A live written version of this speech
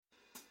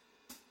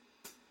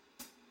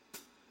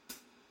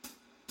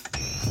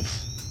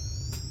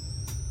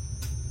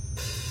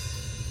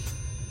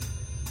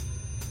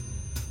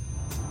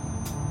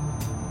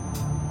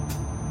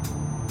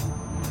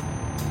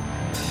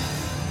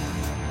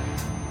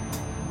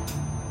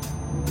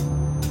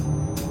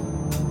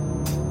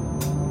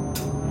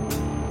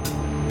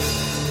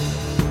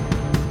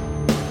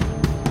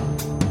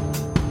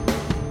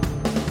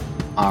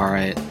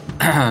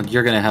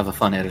You're gonna have a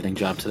fun editing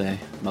job today,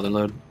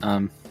 Motherload.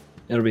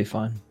 It'll be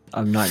fun.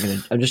 I'm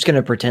just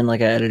gonna pretend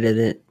like I edited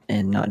it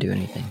and not do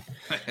anything.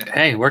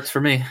 Hey, works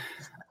for me.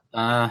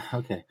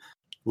 Okay.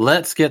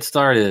 Let's get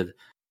started.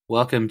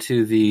 Welcome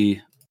to the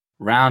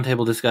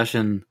roundtable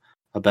discussion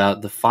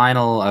about the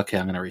final. Okay,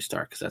 I'm gonna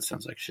restart because that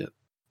sounds like shit.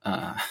 We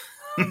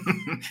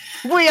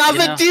are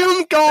the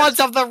Doom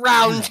Gods of the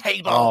Round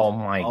Table. Oh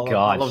my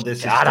god! All of this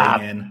is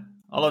staying in.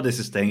 All of this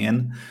is staying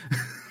in.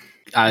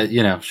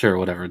 Sure,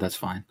 whatever. That's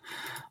fine.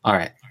 All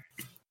right.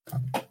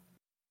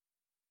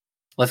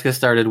 Let's get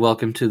started.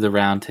 Welcome to the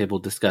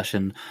roundtable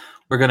discussion.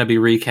 We're going to be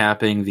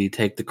recapping the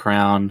Take the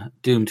Crown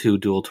Doom 2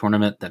 Duel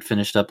tournament that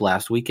finished up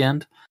last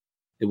weekend.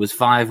 It was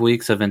 5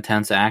 weeks of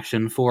intense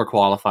action, 4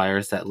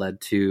 qualifiers that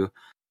led to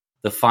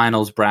the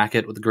finals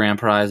bracket with a grand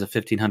prize of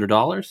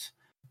 $1,500.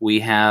 We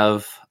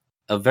have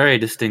a very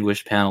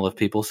distinguished panel of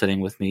people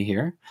sitting with me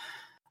here.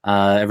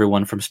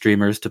 Everyone from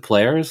streamers to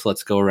players.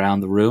 Let's go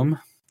around the room.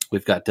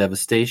 We've got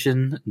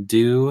Devastation,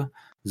 Do,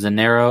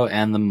 Zanero,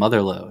 and the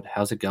Motherload.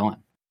 How's it going?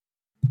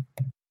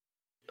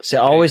 So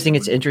I always think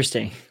it's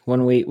interesting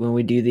when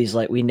we do these,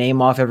 like, we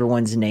name off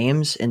everyone's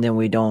names and then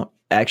we don't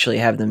actually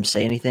have them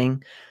say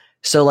anything.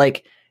 So,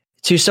 like,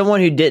 to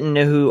someone who didn't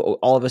know who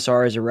all of us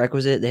are as a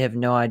requisite, they have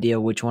no idea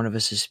which one of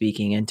us is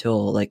speaking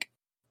until like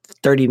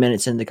 30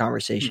 minutes into the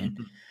conversation.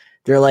 Mm-hmm.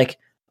 They're like,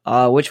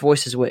 which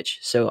voice is which?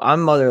 So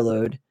I'm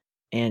Motherload,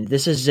 and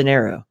this is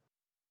Zanero.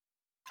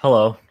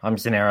 Hello, I'm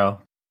Zanero,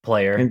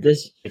 player. And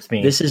it's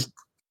me. This is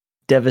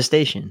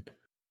Devastation.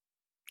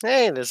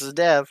 Hey, this is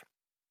Dev.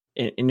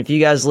 And if you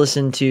guys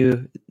listen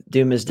to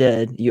Doom is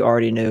Dead, you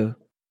already know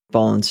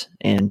Bones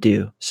and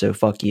Do. So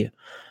fuck you.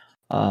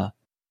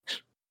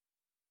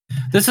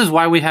 This is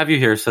why we have you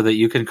here, so that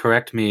you can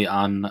correct me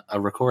on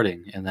a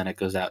recording, and then it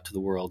goes out to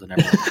the world and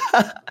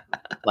everyone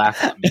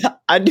laughs at me.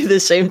 I do the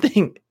same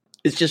thing.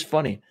 It's just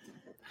funny.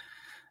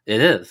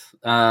 It is.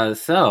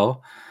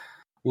 So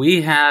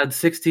we had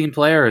 16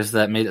 players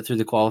that made it through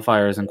the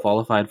qualifiers and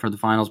qualified for the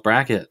finals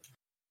bracket.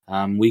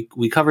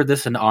 We covered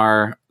this in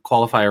our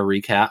qualifier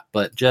recap,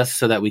 but just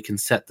so that we can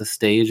set the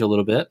stage a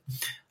little bit,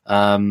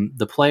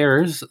 the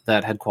players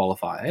that had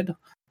qualified,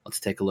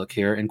 let's take a look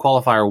here. In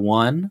qualifier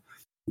 1,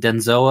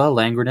 Denzoa,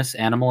 Langrenus,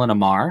 Animal, and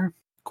Amar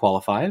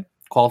qualified.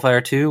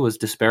 Qualifier 2 was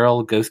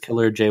Disparal,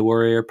 Ghostkiller,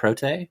 J-Warrior,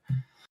 Prote.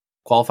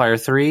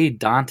 Qualifier 3,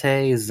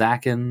 Dante,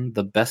 Zakin,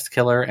 The Best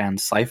Killer,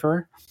 and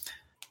Cypher.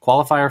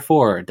 Qualifier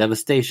 4,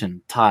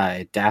 Devastation,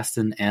 Ty,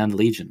 Dastin, and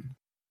Legion.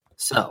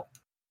 So,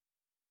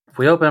 if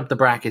we open up the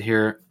bracket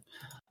here,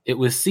 it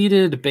was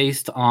seeded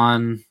based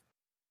on...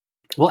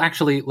 Well,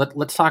 actually,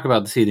 let's talk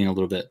about the seeding a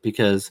little bit,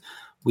 because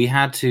we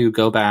had to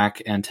go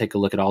back and take a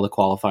look at all the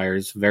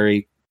qualifiers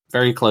very,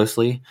 very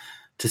closely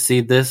to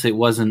seed this. It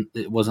wasn't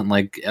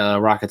like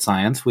rocket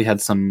science. We had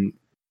some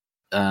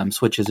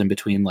switches in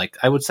between, like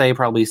I would say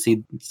probably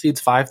seeds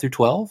 5 through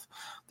 12.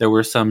 There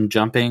were some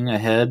jumping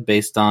ahead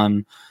based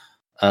on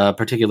a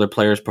particular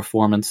player's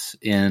performance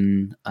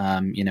in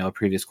a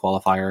previous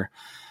qualifier.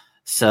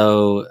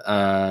 So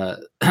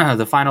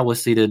the final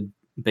was seeded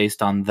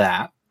based on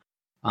that.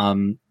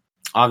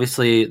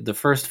 Obviously, the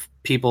first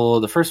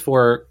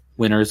 4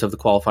 winners of the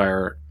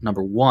qualifier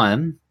number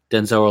 1,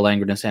 Denzoa,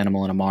 Langrenus,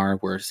 Animal, and Amar,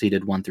 were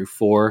seeded 1 through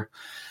 4.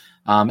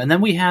 And then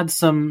we had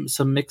some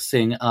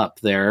mixing up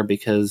there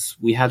because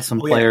we had some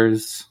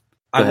players.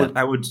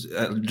 I would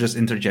just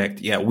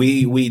interject. Yeah,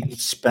 we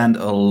spent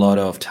a lot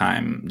of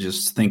time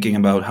just thinking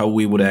about how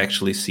we would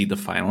actually see the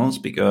finals,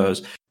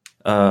 because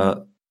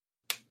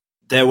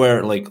there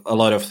were like a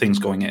lot of things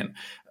going in.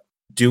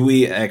 Do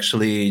we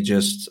actually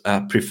just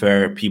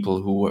prefer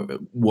people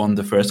who won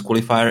the first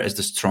qualifier as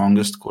the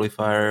strongest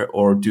qualifier,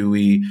 or do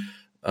we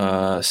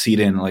seed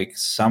in like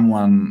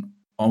someone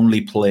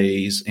only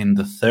plays in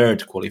the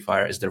third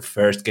qualifier as their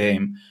first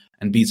game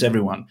and beats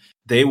everyone?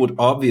 They would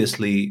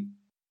obviously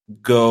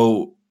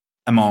go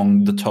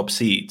among the top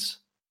seeds.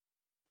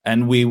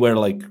 And we were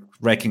like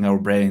racking our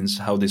brains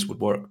how this would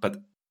work. But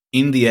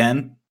in the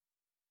end,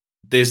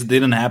 this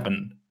didn't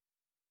happen.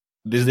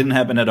 This didn't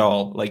happen at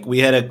all. Like, we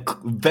had a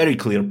very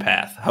clear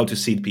path how to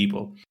seed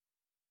people,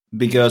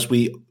 because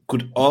we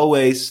could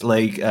always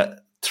like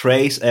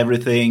trace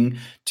everything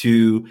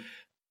to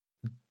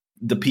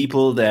the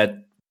people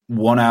that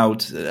won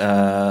out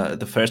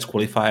the first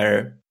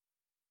qualifier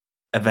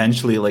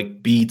eventually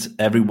like beat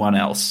everyone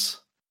else.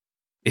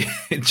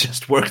 It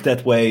just worked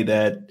that way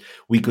that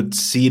we could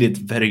seed it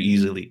very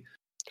easily.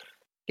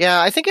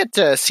 Yeah, I think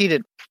it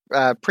seeded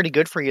pretty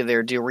good for you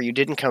there, dear, where you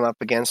didn't come up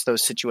against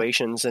those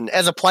situations. And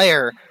as a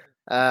player,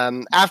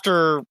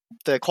 after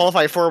the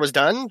qualifier 4 was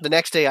done, the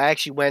next day I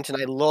actually went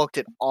and I looked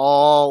at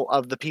all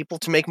of the people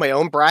to make my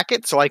own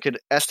bracket so I could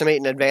estimate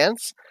in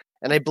advance.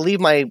 And I believe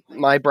my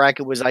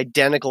bracket was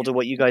identical to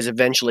what you guys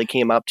eventually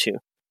came up to.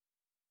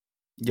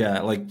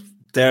 Yeah, like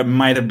there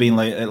might have been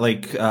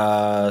like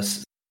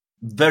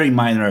very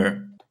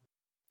minor,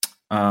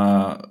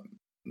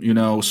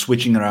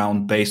 switching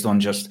around based on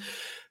just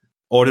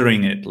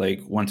ordering it,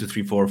 like 1, 2,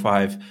 3, 4,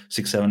 5,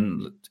 6,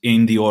 7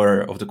 in the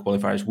order of the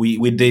qualifiers.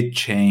 We did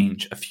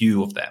change a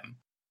few of them,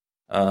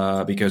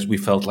 because we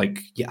felt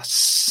like,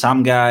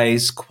 some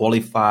guys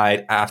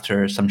qualified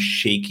after some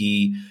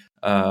shaky,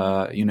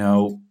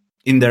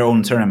 in their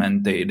own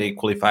tournament, they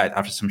qualified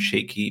after some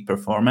shaky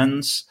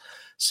performance.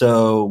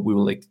 So we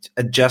were like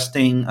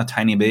adjusting a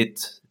tiny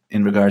bit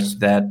in regards to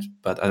that,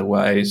 but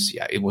otherwise,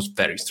 it was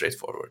very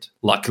straightforward.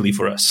 Luckily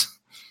for us.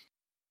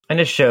 And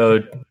it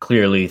showed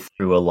clearly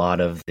through a lot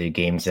of the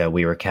games that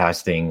we were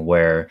casting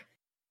where,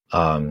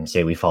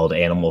 say we followed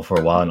Animal for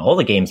a while, and all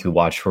the games we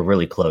watched were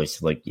really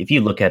close. Like if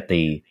you look at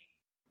the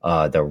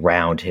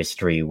round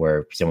history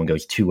where someone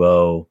goes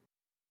 2-0,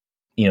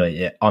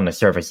 on the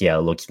surface, it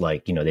looks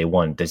like, they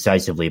won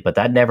decisively, but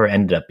that never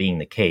ended up being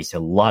the case. A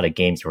lot of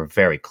games were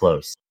very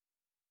close.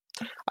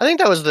 I think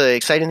that was the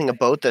exciting thing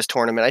about this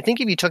tournament. I think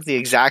if you took the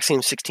exact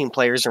same 16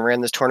 players and ran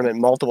this tournament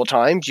multiple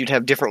times, you'd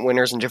have different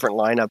winners and different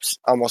lineups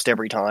almost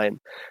every time.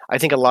 I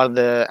think a lot of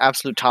the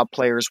absolute top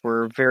players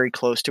were very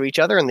close to each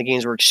other, and the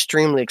games were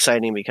extremely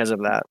exciting because of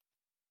that.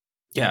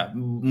 Yeah,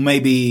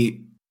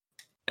 maybe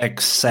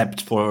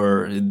except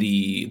for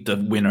the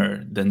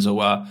winner,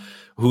 Denzoa,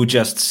 who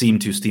just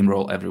seemed to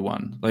steamroll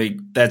everyone.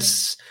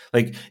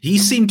 He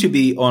seemed to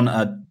be on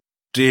a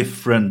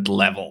different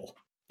level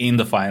in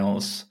the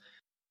finals.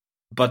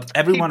 But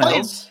everyone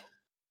else...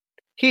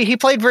 He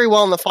played very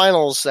well in the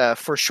finals,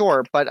 for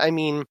sure. But, I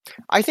mean,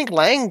 I think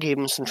Lang gave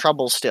him some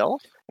trouble still.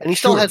 And he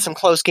still had some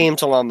close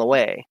games along the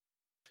way.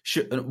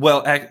 Sure.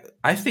 Well,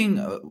 I think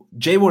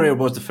J Warrior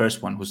was the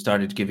first one who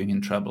started giving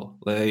him trouble.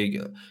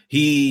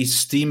 He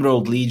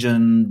steamrolled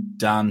Legion,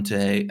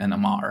 Dante, and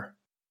Amar.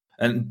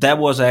 And that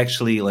was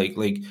actually,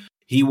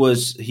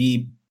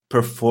 he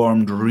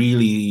performed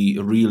really,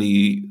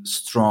 really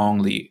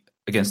strongly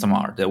against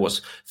Amar. There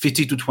was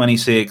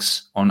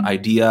 50-26 on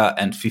Idea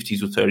and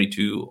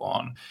 50-32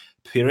 on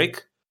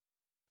Pyrrhic.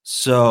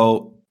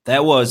 So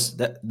that was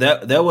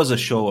a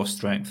show of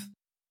strength.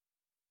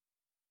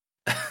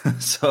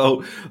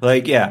 So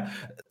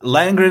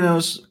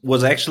Langrenus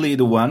was actually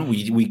the one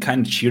we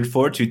kind of cheered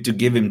for to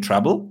give him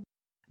trouble,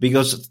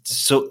 because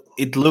so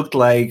it looked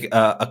like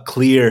a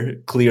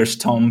clear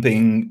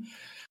stomping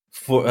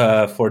for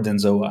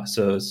Denzoa.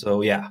 So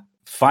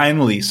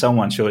finally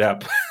someone showed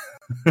up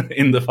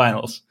in the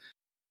finals.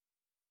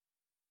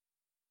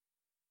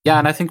 Yeah,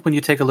 and I think when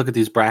you take a look at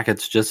these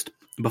brackets, just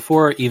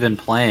before even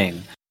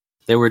playing,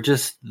 the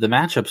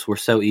matchups were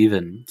so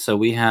even. So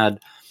we had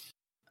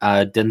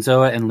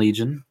Denzoa and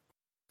Legion,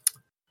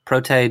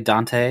 Prote,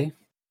 Dante,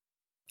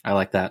 I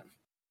like that,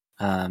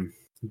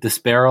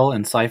 Disparal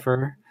and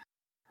Cypher,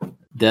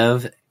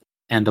 Dev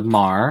and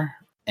Amar,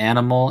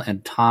 Animal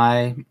and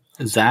Ty,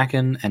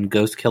 Zakin and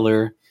Ghost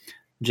Killer,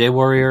 J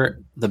Warrior,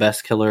 the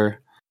Best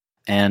Killer,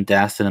 and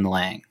Dastin and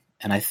Lang.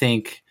 And I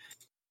think,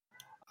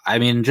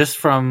 just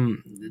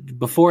from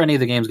before any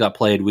of the games got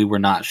played, we were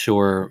not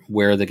sure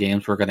where the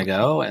games were going to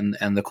go. And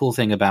the cool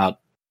thing about,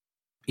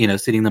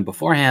 seeding them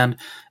beforehand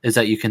is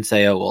that you can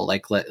say,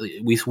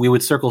 we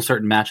would circle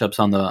certain matchups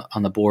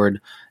on the board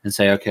and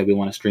say, okay, we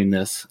want to stream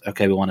this.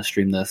 Okay, we want to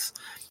stream this.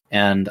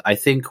 And I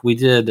think we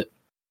did,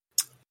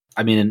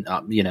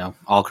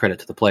 all credit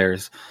to the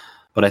players,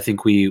 but I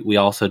think we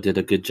also did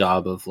a good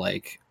job of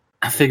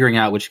figuring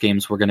out which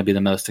games were going to be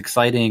the most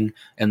exciting,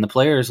 and the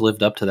players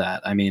lived up to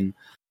that.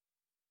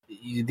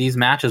 These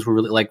matches were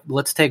really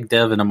let's take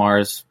Dev and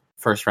Amar's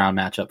first round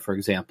matchup, for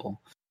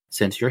example,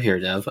 since you're here,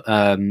 Dev.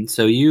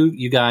 So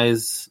you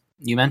guys,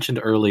 you mentioned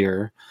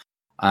earlier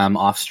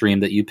off stream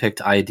that you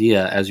picked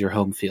Idea as your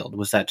home field.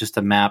 Was that just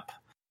a map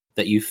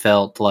that you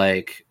felt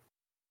like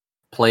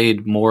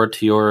played more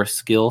to your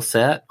skill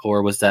set,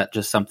 or was that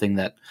just something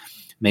that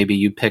maybe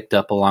you picked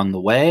up along the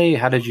way?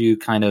 How did you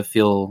kind of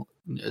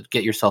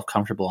get yourself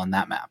comfortable on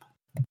that map?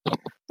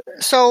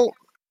 So,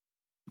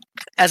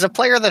 as a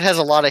player that has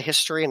a lot of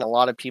history and a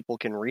lot of people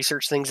can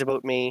research things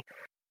about me,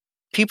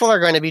 people are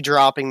going to be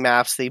dropping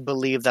maps they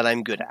believe that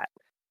I'm good at.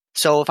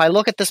 So if I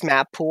look at this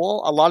map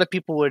pool, a lot of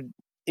people would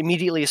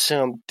immediately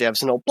assume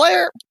Dev's an old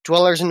player,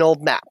 Dweller's an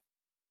old map,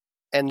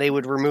 and they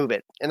would remove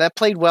it. And that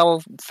played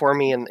well for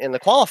me in the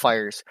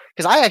qualifiers,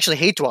 because I actually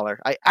hate Dweller.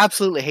 I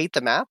absolutely hate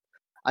the map.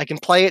 I can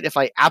play it if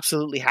I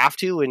absolutely have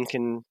to and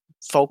can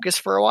focus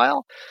for a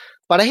while,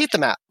 but I hate the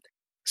map.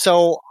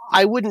 So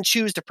I wouldn't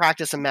choose to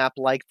practice a map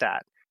like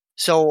that.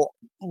 So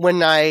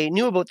when I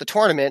knew about the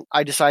tournament,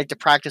 I decided to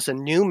practice a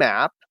new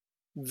map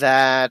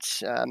that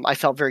I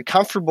felt very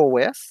comfortable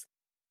with.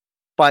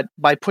 But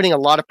by putting a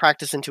lot of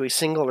practice into a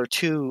single or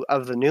two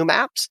of the new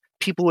maps,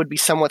 people would be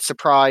somewhat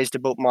surprised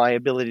about my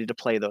ability to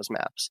play those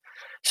maps.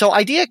 So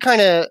Idea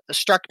kind of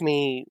struck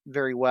me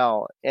very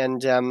well.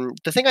 And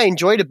the thing I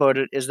enjoyed about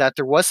it is that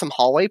there was some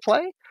hallway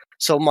play.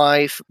 So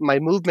my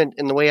movement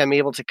and the way I'm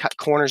able to cut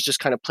corners just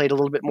kind of played a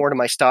little bit more to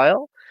my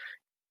style.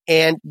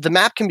 And the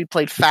map can be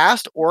played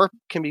fast or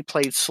can be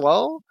played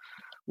slow,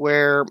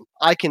 where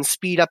I can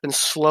speed up and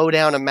slow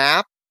down a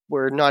map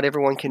where not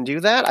everyone can do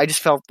that. I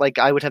just felt like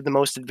I would have the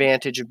most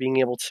advantage of being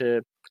able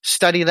to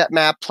study that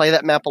map, play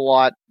that map a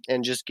lot,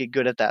 and just get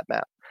good at that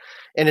map.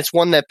 And it's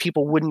one that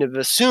people wouldn't have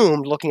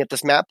assumed, looking at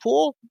this map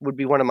pool, would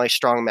be one of my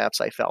strong maps,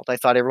 I felt. I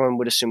thought everyone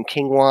would assume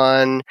King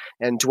 1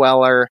 and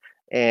Dweller,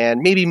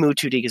 and maybe Mu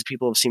 2D because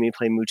people have seen me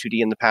play Mu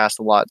 2D in the past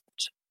a lot.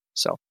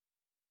 So,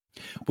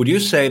 would you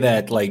say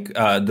that like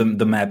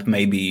the map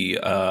maybe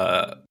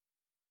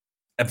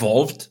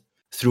evolved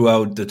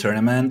throughout the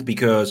tournament?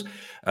 Because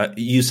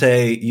you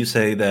say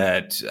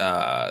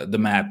that the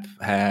map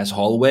has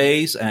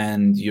hallways,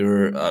 and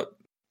you're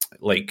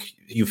like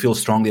you feel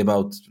strongly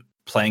about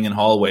playing in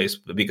hallways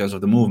because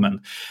of the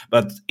movement.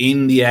 But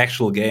in the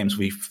actual games,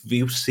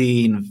 we've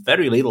seen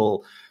very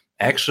little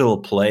actual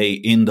play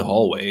in the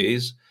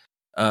hallways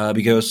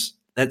because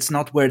that's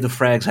not where the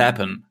frags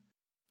happen.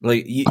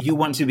 Like you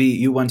want to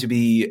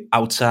be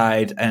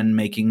outside and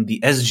making the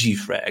SG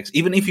frags,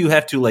 even if you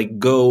have to like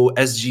go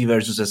SG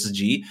versus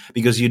SG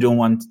because you don't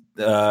want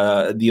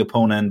the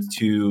opponent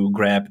to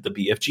grab the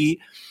BFG.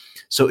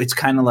 So it's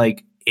kind of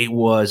like it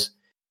was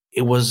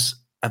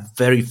a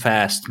very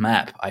fast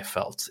map, I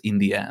felt, in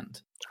the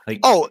end. Like,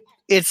 oh,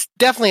 it's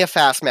definitely a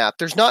fast map.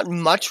 There's not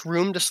much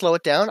room to slow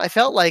it down. I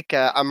felt like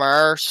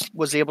Amar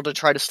was able to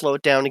try to slow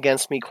it down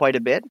against me quite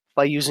a bit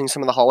by using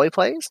some of the hallway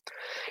plays.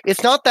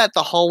 It's not that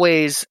the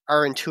hallways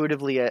are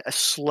intuitively a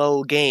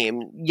slow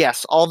game.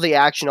 Yes, all the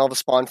action, all the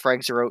spawn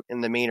frags are out in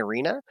the main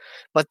arena,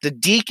 but the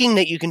deking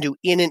that you can do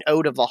in and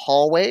out of the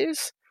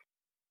hallways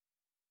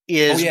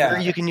is where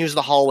you can use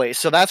the hallways.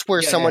 So that's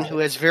where someone who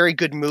has very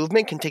good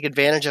movement can take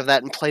advantage of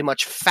that and play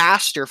much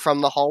faster from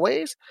the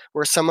hallways,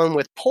 where someone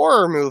with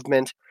poorer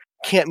movement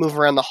can't move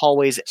around the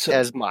hallways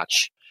as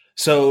much.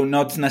 So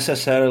not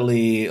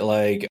necessarily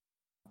like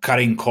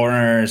cutting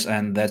corners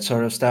and that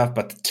sort of stuff,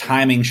 but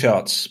timing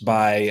shots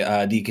by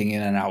deking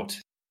in and out.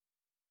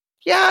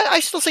 Yeah,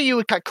 I still say you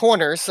would cut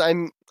corners.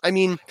 I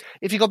mean,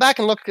 if you go back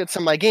and look at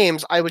some of my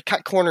games, I would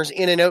cut corners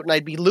in and out, and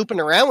I'd be looping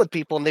around with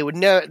people, and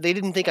they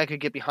didn't think I could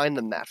get behind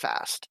them that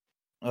fast.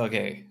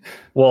 Okay.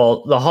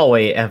 Well, the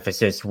hallway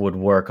emphasis would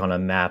work on a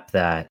map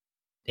that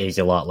is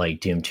a lot like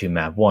Doom 2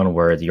 Map 1,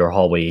 where your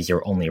hallway is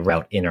your only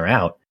route in or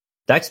out.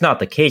 That's not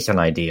the case on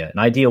Idea. And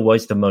Idea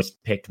was the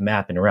most picked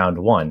map in round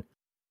 1.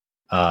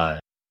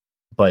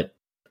 But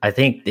I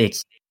think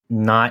it's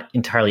not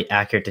entirely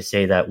accurate to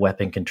say that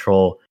weapon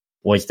control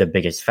was the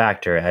biggest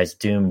factor. As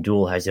Doom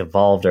Duel has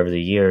evolved over the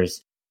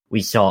years,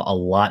 we saw a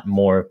lot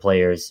more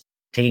players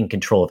taking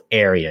control of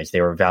areas.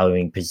 They were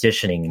valuing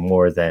positioning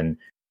more than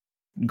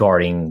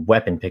guarding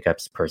weapon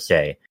pickups per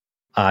se.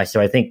 So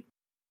I think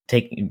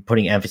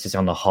putting emphasis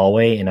on the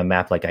hallway in a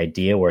map like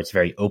Idea, where it's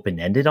very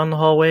open-ended on the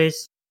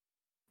hallways,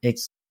 it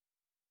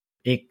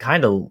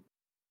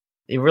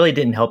really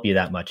didn't help you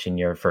that much in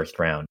your first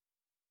round.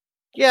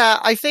 Yeah,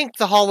 I think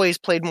the hallways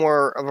played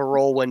more of a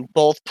role when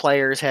both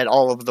players had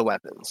all of the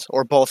weapons,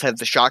 or both had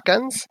the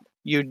shotguns.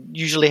 You'd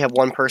usually have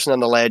one person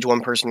on the ledge,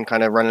 one person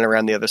kind of running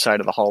around the other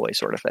side of the hallway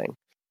sort of thing.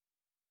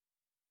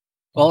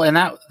 Well, and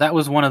that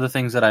was one of the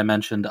things that I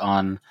mentioned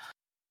on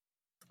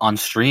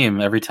stream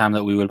every time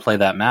that we would play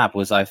that map,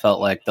 was I felt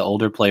like the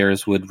older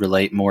players would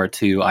relate more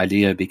to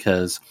Idea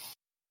because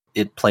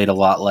it played a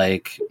lot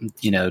like,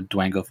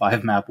 Dwango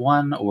 5 Map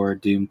 1 or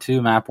Doom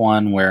 2 Map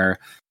 1, where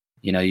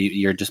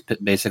you're just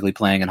basically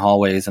playing in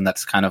hallways, and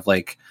that's kind of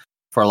like,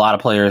 for a lot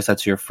of players,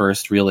 that's your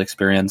first real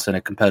experience in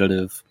a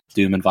competitive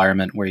Doom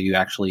environment where you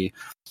actually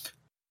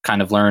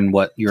kind of learn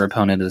what your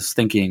opponent is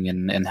thinking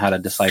and how to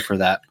decipher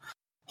that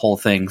whole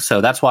thing.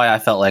 So that's why I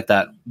felt like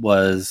that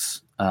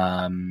was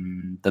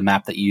the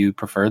map that you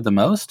preferred the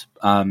most.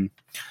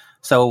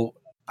 So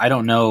I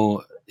don't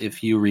know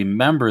if you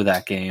remember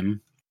that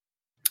game,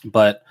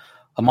 but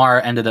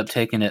Amar ended up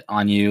taking it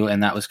on you,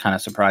 and that was kind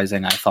of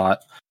surprising, I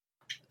thought.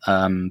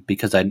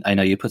 Because I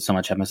know you put so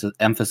much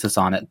emphasis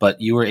on it,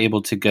 but you were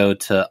able to go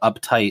to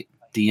uptight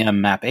DM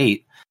map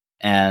 8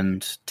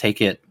 and take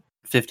it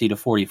 50 to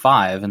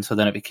 45, and so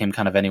then it became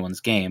kind of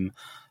anyone's game.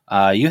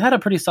 You had a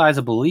pretty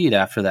sizable lead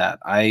after that.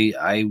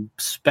 I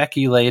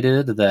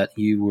speculated that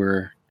you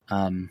were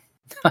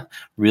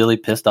really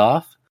pissed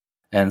off,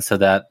 and so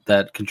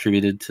that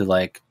contributed to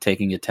like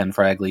taking a 10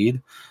 frag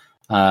lead.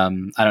 I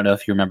don't know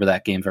if you remember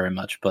that game very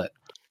much, but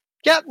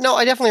yeah, no,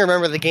 I definitely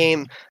remember the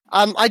game.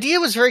 Idea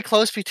was very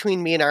close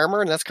between me and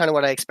Armor, and that's kind of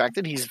what I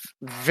expected. He's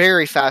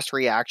very fast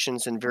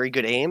reactions and very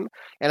good aim.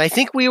 And I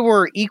think we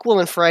were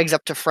equal in frags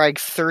up to frag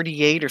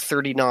 38 or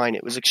 39.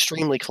 It was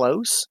extremely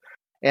close.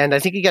 And I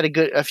think he got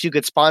a few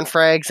good spawn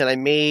frags, and I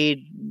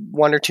made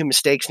one or two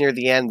mistakes near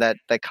the end that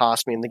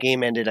cost me, and the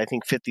game ended, I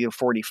think, 50 to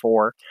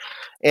 44.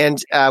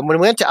 And when we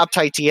went to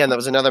Uptight DM, that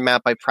was another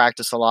map I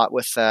practiced a lot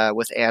with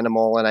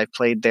Animal, and I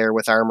played there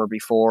with Armor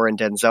before, and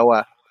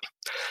Denzoa.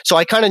 So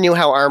I kind of knew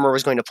how Armor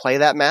was going to play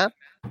that map,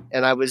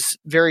 and I was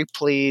very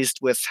pleased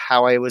with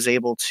how I was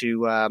able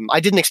to... I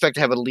didn't expect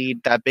to have a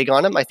lead that big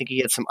on him. I think he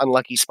had some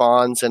unlucky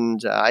spawns,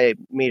 and I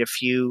made a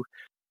few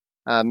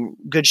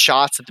good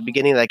shots at the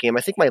beginning of that game.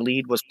 I think my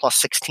lead was plus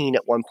 16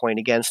 at one point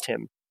against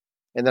him,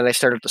 and then I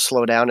started to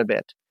slow down a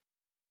bit.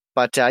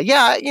 But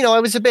I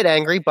was a bit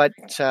angry, but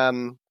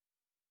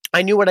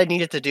I knew what I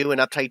needed to do in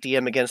Uptight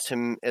DM against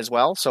him as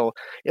well, so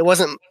it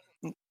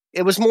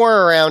was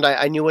more around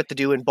I knew what to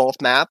do in both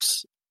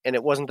maps, and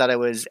it wasn't that I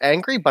was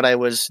angry, but I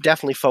was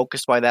definitely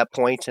focused by that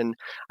point, and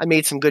I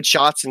made some good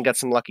shots and got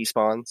some lucky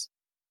spawns.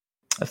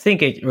 I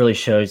think it really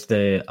shows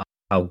the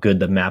how good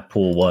the map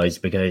pool was,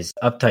 because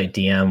Uptight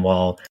DM,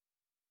 while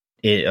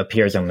it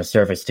appears on the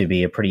surface to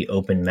be a pretty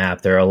open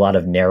map, there are a lot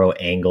of narrow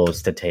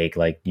angles to take.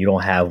 Like, you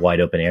don't have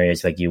wide open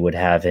areas like you would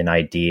have in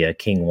Idea,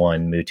 King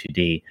 1,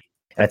 Mu2D.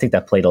 And I think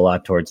that played a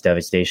lot towards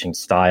Devastation's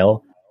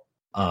style,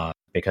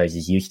 because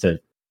he's used to.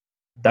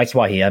 That's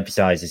why he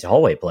emphasizes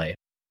hallway play,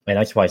 and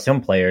that's why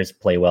some players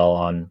play well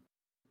on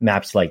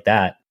maps like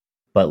that,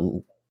 but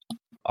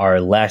are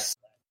less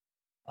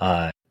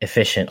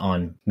efficient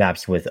on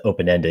maps with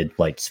open-ended,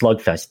 like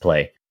Slugfest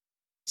play.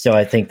 So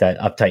I think that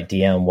Uptight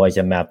DM was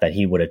a map that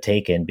he would have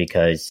taken,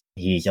 because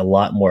he's a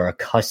lot more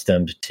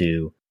accustomed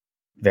to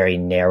very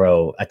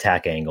narrow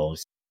attack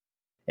angles.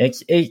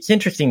 It's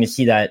interesting to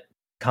see that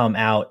come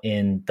out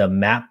in the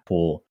map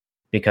pool,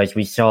 because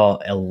we saw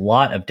a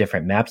lot of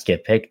different maps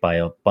get picked by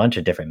a bunch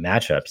of different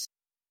matchups.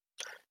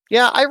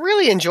 Yeah, I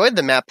really enjoyed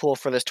the map pool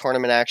for this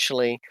tournament,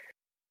 actually.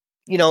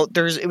 You know,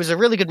 it was a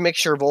really good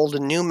mixture of old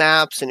and new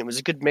maps, and it was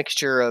a good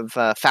mixture of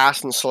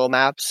fast and slow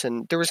maps,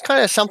 and there was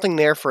kind of something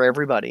there for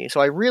everybody.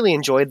 So I really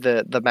enjoyed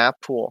the map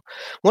pool.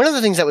 One of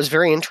the things that was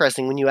very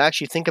interesting when you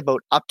actually think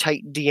about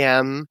Uptight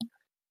DM,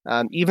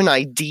 even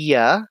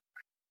Idea,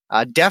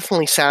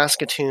 definitely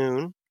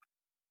Saskatoon,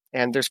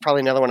 and there's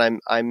probably another one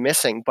I'm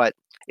missing, but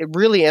it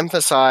really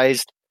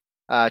emphasized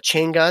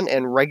chain gun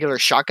and regular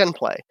shotgun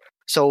play.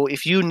 So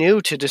if you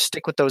knew to just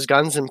stick with those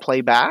guns and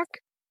play back,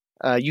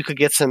 you could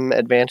get some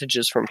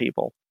advantages from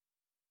people.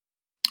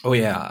 Oh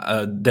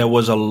yeah, there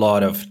was a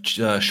lot of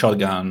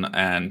shotgun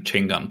and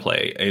chain gun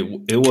play.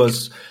 It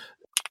was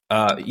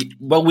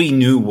well, we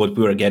knew what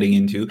we were getting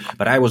into,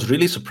 but I was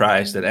really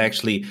surprised that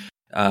actually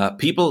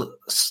people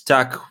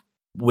stuck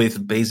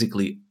with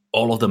basically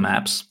all of the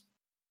maps.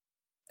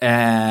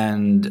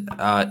 And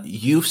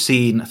you've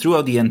seen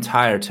throughout the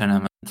entire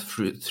tournament,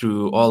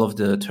 through all of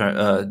the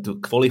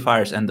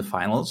qualifiers and the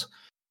finals,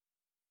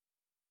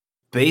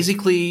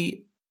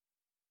 basically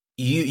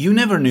you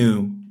never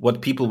knew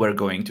what people were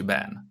going to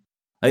ban.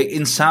 Like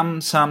in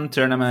some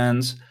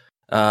tournaments,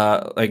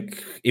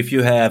 like if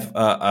you have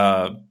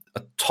a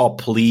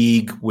top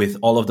league with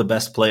all of the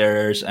best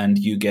players and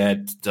you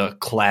get the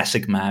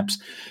classic maps,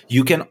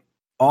 you can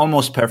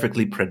almost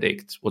perfectly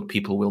predict what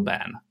people will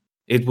ban.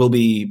 It will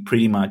be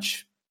pretty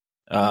much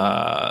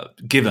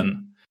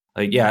given.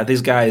 Like, yeah,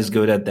 this guy is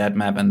good at that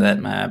map,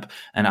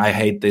 and I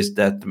hate this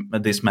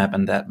map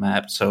and that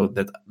map. So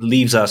that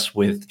leaves us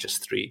with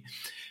just 3.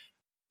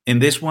 In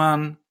this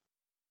one,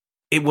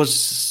 it was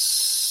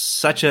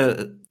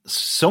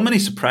so many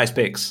surprise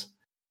picks.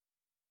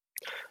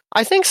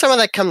 I think some of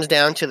that comes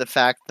down to the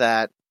fact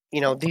that, you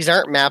know, these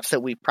aren't maps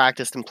that we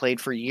practiced and played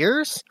for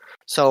years.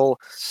 So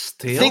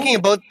thinking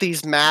about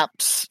these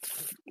maps,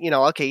 you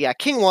know, okay, yeah,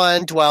 King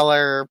 1,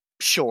 Dweller,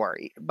 sure.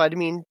 But I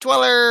mean,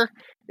 Dweller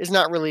is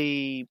not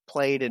really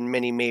played in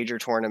many major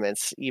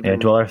tournaments. Even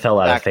Dweller fell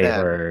out of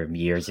favor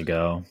years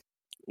ago.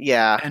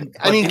 Yeah.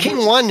 I mean,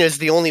 King 1 is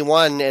the only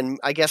one, and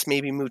I guess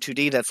maybe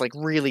Mu2D that's like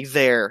really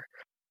there.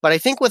 But I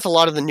think with a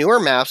lot of the newer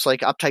maps like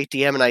Uptight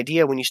DM and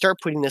Idea, when you start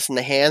putting this in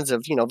the hands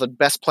of, you know, the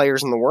best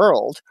players in the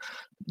world,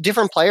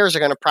 different players are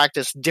going to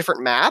practice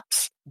different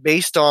maps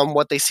based on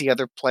what they see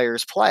other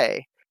players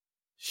play.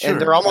 Sure. And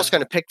they're almost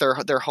going to pick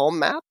their home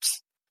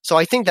maps. So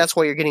I think that's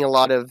why you're getting a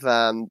lot of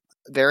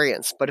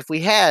variance. But if we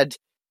had,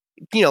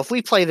 you know, if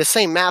we play the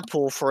same map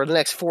pool for the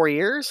next 4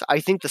 years, I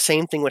think the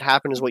same thing would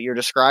happen as what you're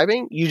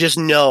describing. You just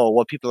know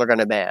what people are going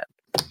to ban.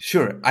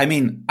 Sure. I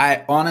mean,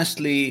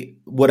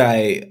 what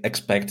I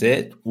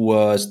expected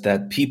was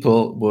that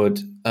people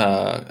would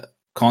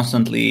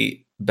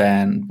constantly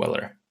ban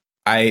Dweller.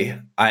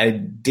 I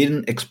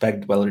didn't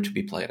expect Dweller to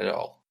be played at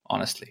all,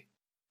 honestly.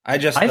 I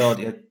just thought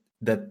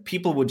that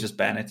people would just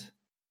ban it.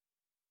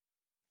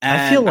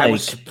 And I feel like I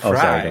was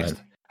surprised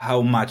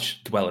how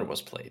much Dweller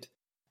was played.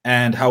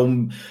 And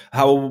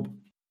how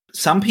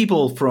some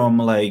people from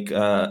like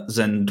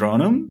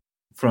Zendronum,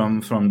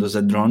 from the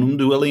Zendronum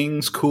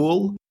dueling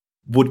school,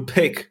 would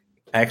pick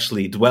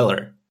actually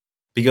Dweller,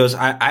 because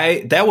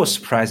I that was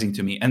surprising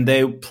to me, and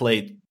they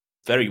played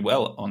very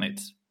well on it.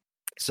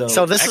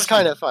 So this is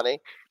kind of funny.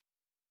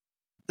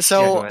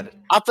 So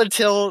up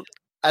until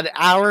an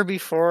hour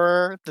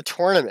before the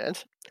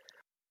tournament,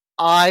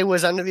 I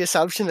was under the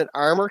assumption that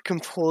Armor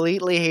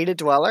completely hated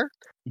Dweller,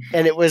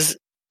 and it was.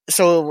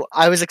 So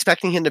I was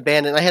expecting him to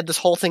ban it, and I had this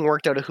whole thing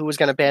worked out of who was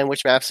going to ban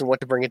which maps and what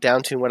to bring it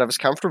down to and what I was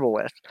comfortable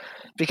with.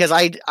 Because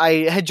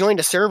I had joined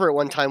a server at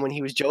one time when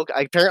he was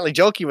apparently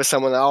joking with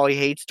someone that, he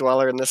hates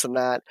Dweller and this and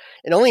that.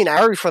 And only an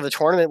hour before the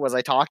tournament was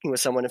I talking with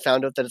someone and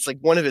found out that it's like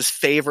one of his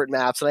favorite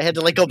maps. And I had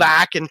to like go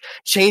back and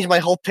change my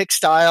whole pick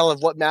style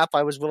of what map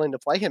I was willing to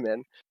play him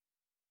in.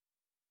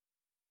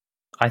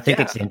 I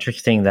think it's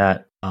interesting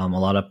that a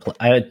lot of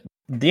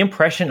the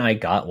impression I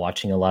got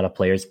watching a lot of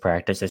players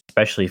practice,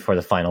 especially for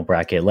the final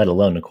bracket, let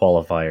alone the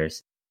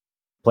qualifiers,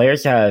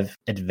 players have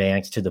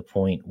advanced to the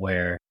point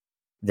where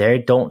they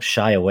don't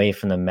shy away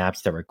from the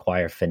maps that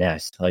require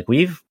finesse. Like,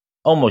 we've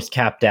almost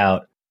capped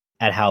out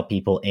at how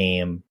people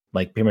aim.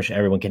 Like, pretty much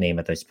everyone can aim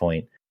at this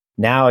point.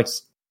 Now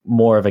it's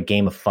more of a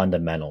game of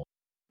fundamental.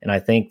 And I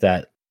think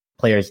that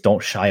players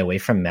don't shy away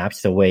from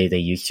maps the way they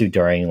used to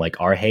during like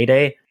our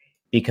heyday,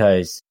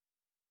 because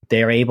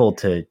they're able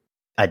to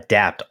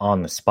adapt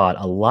on the spot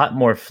a lot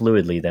more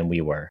fluidly than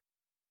we were.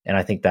 And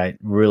I think that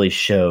really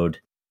showed,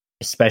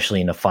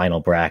 especially in the final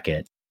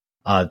bracket,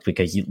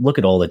 because you look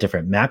at all the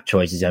different map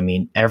choices. I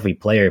mean, every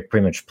player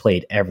pretty much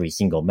played every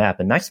single map,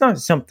 and that's not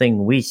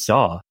something we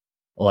saw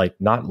like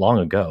not long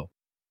ago.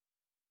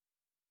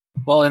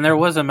 Well, and there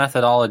was a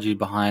methodology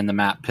behind the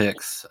map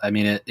picks. I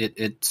mean,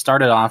 it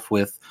started off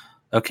with,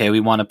 okay, we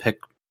want to pick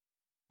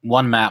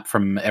one map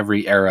from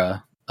every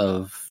era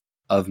of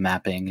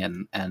mapping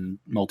and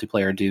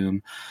multiplayer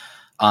Doom.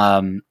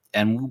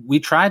 And we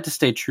tried to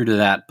stay true to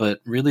that, but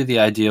really the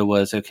idea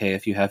was, okay,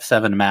 if you have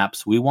 7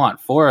 maps, we want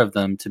 4 of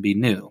them to be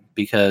new,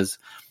 because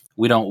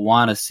we don't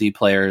want to see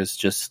players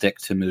just stick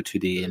to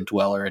Mu2D and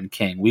Dweller and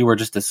King. We were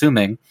just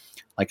assuming,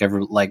 like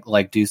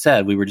Du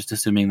said, we were just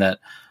assuming that,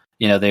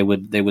 you know, they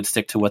would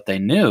stick to what they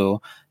knew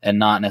and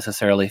not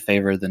necessarily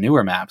favor the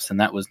newer maps, and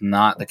that was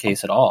not the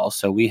case at all.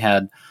 So we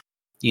had,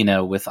 you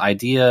know, with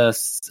Idea,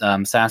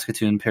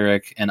 Saskatoon,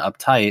 Pyrrhic, and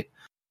Uptight,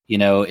 you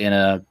know, in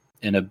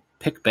a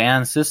pick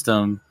ban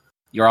system,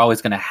 you're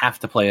always going to have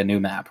to play a new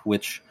map,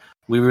 which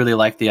we really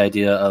like the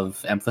idea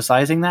of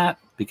emphasizing that,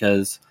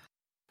 because,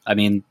 I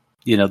mean,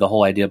 you know, the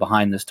whole idea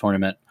behind this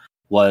tournament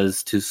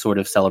was to sort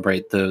of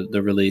celebrate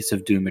the release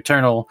of Doom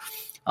Eternal.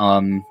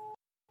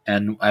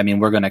 And I mean,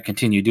 we're going to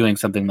continue doing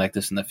something like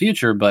this in the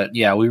future, but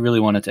yeah, we really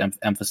wanted to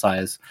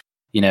emphasize,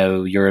 you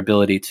know, your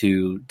ability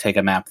to take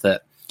a map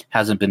that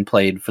hasn't been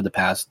played for the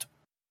past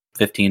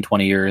 15,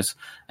 20 years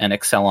and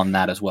excel on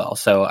that as well.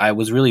 So I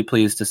was really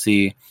pleased to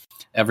see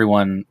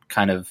everyone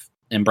kind of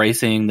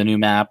embracing the new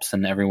maps,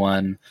 and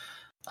everyone,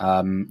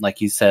 like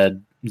you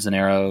said,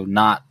 Zanero,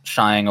 not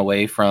shying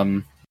away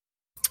from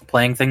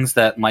playing things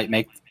that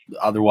might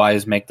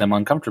otherwise make them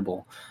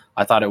uncomfortable.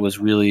 I thought it was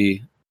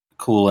really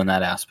cool in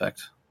that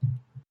aspect.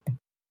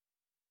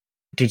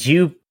 Did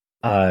you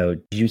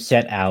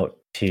set out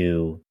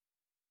to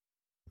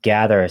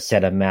gather a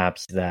set of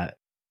maps that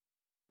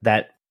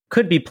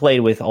could be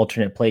played with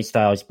alternate play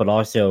styles, but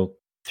also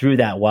threw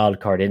that wild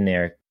card in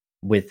there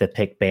with the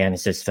pick ban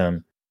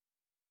system,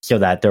 so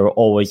that there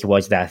always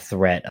was that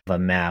threat of a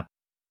map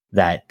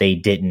that they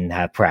didn't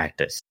have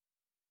practice?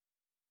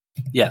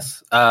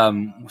 Yes.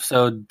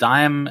 So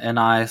Dime and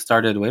I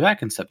started way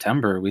back in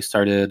September. We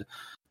started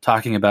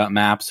talking about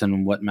maps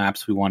and what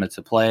maps we wanted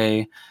to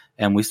play,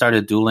 and we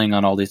started dueling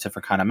on all these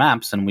different kind of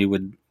maps, and we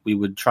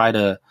would try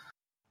to,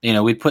 you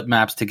know, we'd put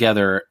maps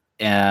together,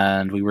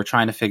 and we were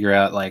trying to figure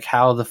out like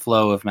how the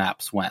flow of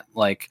maps went.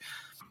 Like,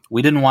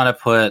 we didn't want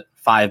to put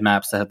 5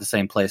 maps that have the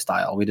same play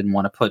style. We didn't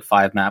want to put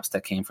 5 maps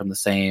that came from the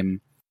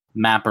same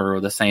mapper or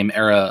the same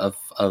era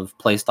of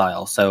play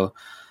style. So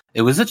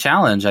it was a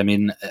challenge. I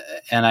mean,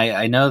 and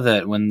I know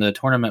that when the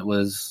tournament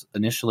was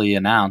initially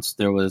announced,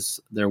 there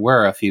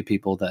were a few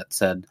people that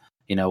said,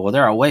 you know, well,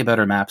 there are way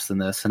better maps than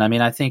this. And I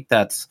mean, I think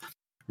that's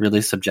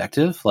really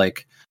subjective.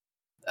 Like,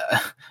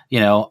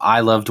 you know, I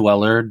love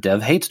Dweller,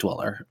 Dev hates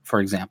Dweller, for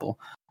example.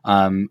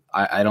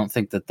 I don't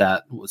think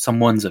that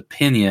someone's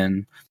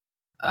opinion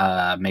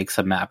makes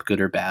a map good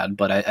or bad,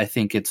 but I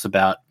think it's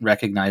about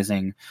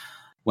recognizing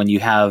when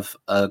you have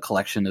a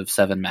collection of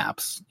 7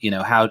 maps, you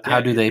know, how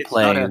do they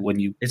play when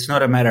you... It's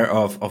not a matter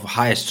of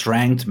highest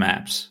ranked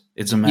maps.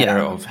 It's a matter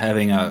of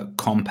having a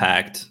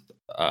compact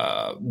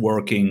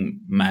working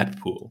map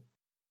pool.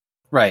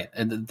 Right.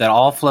 And that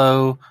all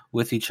flow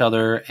with each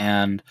other.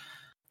 And,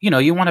 you know,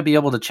 you want to be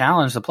able to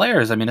challenge the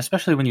players. I mean,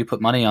 especially when you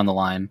put money on the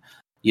line,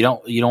 you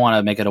don't want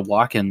to make it a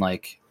walk-in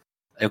like,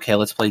 okay,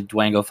 let's play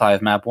Dwango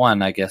 5 map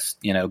 1. I guess,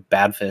 you know,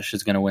 Badfish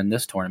is going to win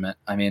this tournament.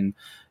 I mean,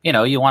 you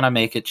know, you want to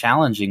make it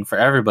challenging for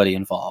everybody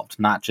involved,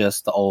 not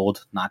just the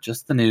old, not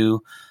just the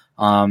new.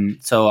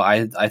 So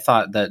I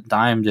thought that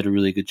Dime did a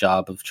really good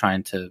job of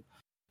trying to,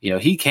 you know,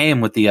 he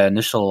came with the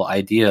initial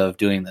idea of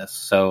doing this.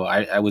 So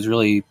I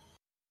really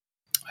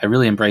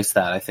embraced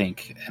that, I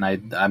think.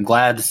 And I'm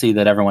glad to see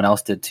that everyone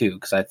else did too,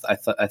 because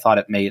I thought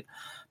it made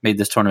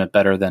this tournament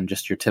better than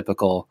just your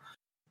typical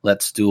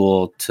let's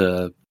duel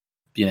to,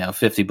 you know,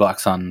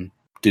 $50 on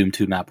Doom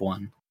 2 map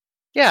 1.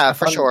 Yeah,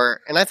 for sure.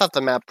 And I thought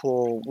the map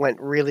pool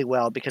went really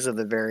well because of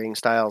the varying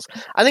styles.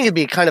 I think it'd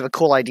be kind of a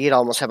cool idea to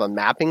almost have a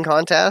mapping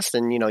contest,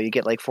 and, you know, you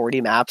get like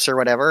 40 maps or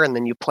whatever, and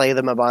then you play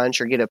them a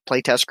bunch or get a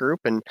playtest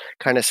group and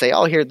kind of say,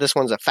 oh, here, this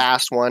one's a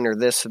fast one or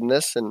this and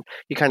this, and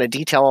you kind of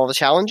detail all the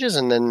challenges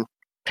and then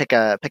pick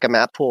a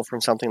map pool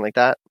from something like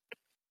that.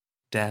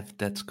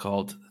 That's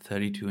called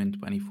 32 and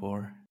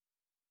 24.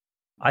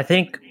 I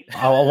think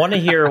I want to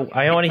hear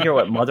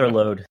what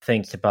Motherload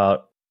thinks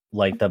about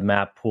like the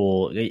map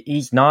pool.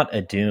 He's not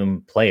a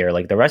Doom player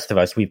like the rest of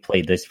us. We've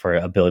played this for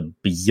a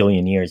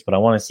bazillion years, but I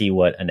want to see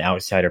what an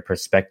outsider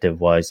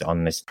perspective was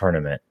on this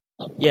tournament.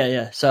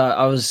 Yeah. So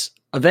I was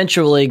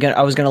eventually going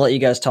to let you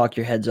guys talk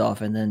your heads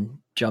off and then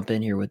jump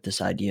in here with this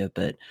idea.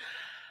 But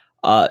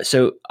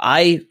so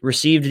I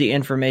received the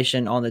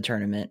information on the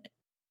tournament,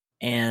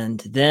 and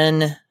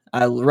then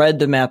I read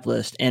the map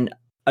list, and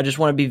I just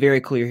want to be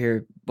very clear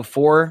here.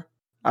 Before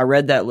I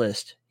read that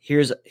list,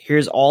 here's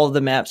all of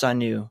the maps I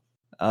knew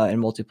in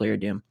multiplayer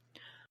Doom.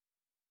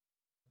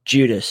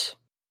 Judas.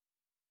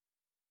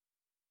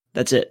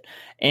 That's it.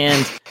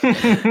 And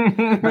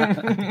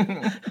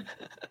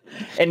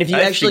and if you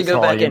actually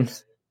go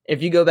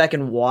back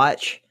and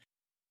watch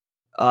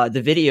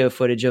the video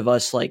footage of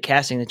us like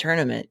casting the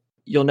tournament,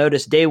 you'll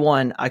notice day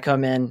one I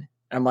come in,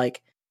 I'm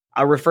like,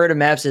 I refer to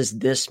maps as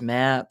this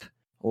map,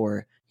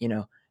 or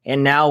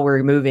and now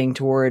we're moving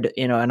toward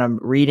and I'm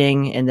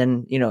reading, and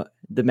then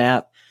the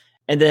map,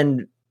 and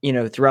then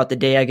throughout the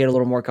day I get a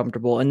little more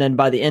comfortable, and then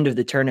by the end of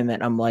the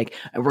tournament I'm like,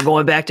 we're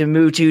going back to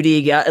Mu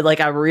 2D. Like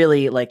I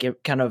really like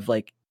it, kind of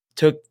like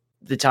took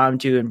the time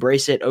to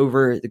embrace it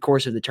over the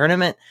course of the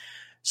tournament.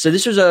 So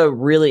this was a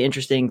really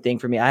interesting thing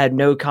for me. I had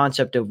no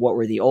concept of what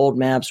were the old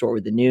maps, what were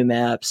the new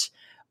maps,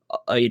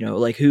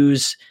 like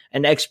who's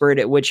an expert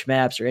at which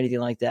maps or anything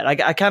like that.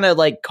 I kind of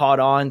like caught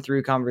on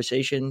through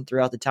conversation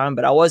throughout the time,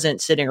 but I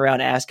wasn't sitting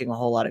around asking a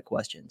whole lot of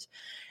questions.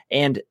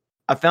 And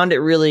I found it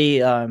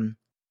really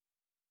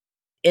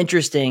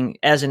interesting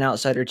as an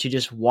outsider to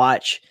just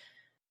watch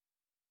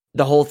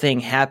the whole thing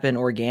happen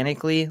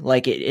organically.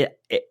 Like it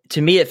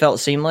to me, it felt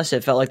seamless.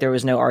 It felt like there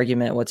was no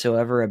argument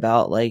whatsoever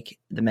about like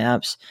the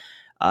maps.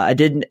 I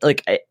didn't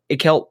like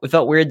it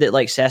felt weird that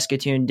like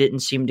Saskatoon didn't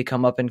seem to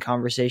come up in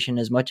conversation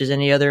as much as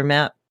any other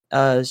map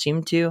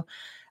seemed to.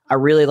 I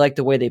really liked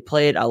the way they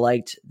played.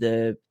 I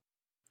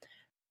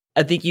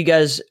think you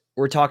guys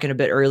were talking a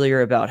bit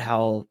earlier about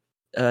how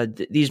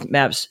these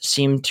maps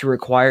seem to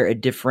require a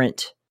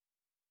different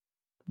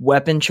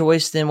weapon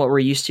choice than what we're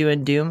used to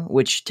in Doom,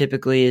 which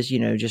typically is,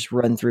 just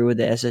run through with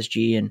the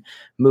SSG and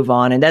move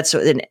on. And that's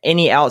in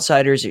any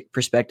outsider's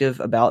perspective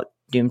about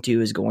Doom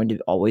 2 is going to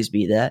always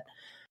be that,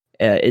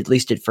 at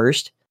least at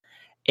first.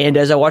 And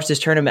as I watched this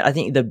tournament, I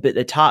think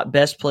the top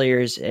best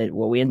players at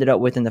what we ended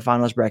up with in the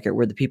finals bracket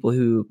were the people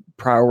who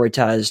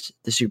prioritized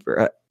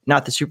the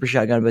not the super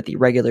shotgun, but the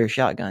regular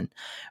shotgun.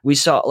 We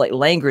saw like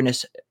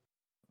Langrenus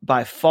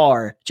by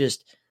far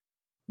just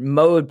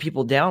mowed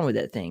people down with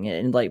that thing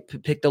and like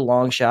picked the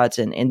long shots,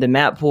 and the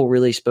map pool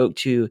really spoke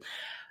to,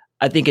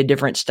 I think, a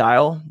different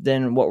style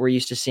than what we're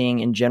used to seeing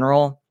in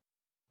general.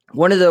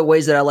 One of the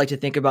ways that I like to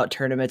think about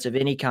tournaments of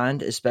any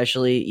kind,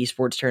 especially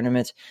esports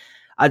tournaments,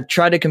 I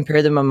try to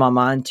compare them in my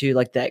mind to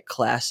like that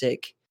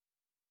classic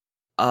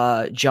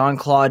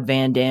Jean-Claude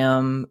Van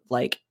Damme,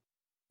 like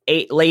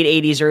late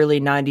 80s,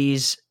 early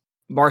 90s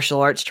martial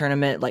arts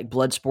tournament, like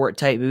Bloodsport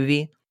type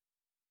movie.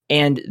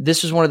 And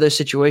this was one of those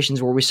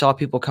situations where we saw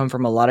people come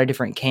from a lot of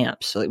different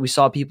camps. So, like, we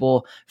saw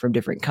people from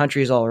different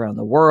countries all around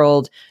the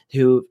world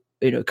who,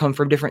 come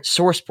from different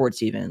source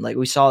ports even. Like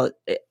we saw,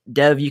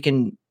 Dev, you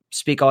can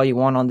speak all you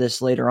want on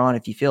this later on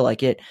if you feel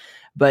like it.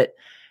 But,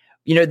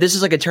 this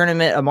is like a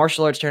tournament, a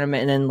martial arts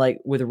tournament, and then like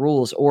with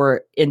rules.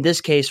 Or in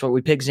this case, what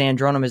we picked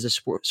Zandronum as a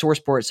source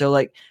port. So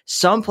like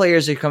some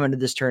players who come into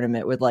this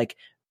tournament with like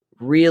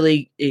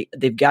really,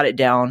 they've got it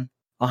down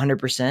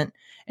 100%.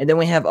 And then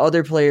we have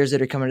other players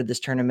that are coming to this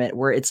tournament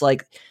where it's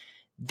like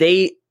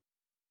they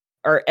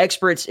are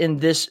experts in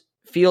this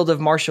field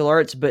of martial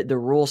arts, but the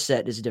rule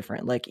set is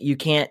different. Like you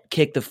can't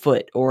kick the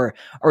foot, or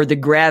the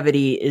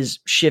gravity is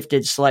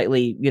shifted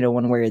slightly,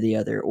 one way or the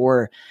other,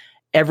 or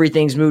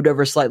everything's moved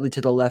over slightly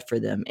to the left for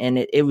them. And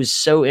it was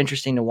so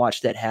interesting to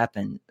watch that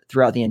happen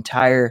throughout the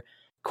entire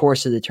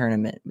course of the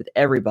tournament with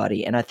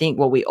everybody. And I think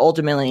what we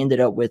ultimately ended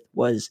up with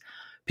was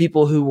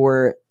people who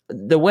were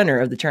the winner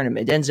of the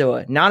tournament,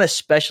 Denzoa, not a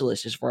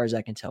specialist as far as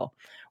I can tell.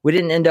 We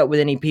didn't end up with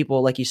any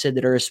people, like you said,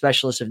 that are a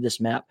specialist of this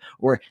map,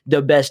 or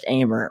the best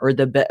aimer, or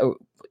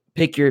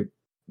pick your,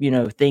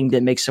 thing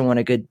that makes someone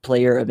a good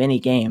player of any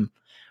game.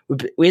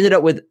 We ended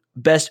up with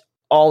best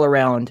all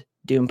around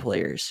Doom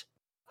players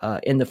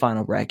in the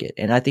final bracket.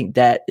 And I think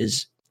that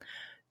is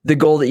the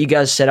goal that you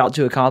guys set out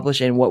to accomplish,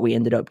 and what we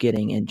ended up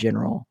getting in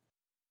general.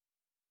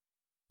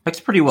 That's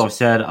pretty well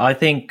said. I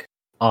think,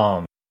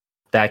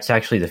 that's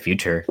actually the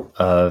future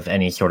of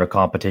any sort of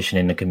competition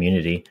in the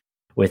community.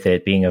 With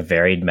it being a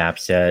varied map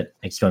set,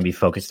 it's going to be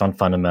focused on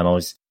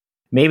fundamentals.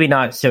 Maybe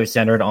not so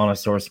centered on a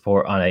source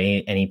port, on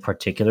any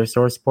particular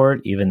source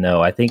port, even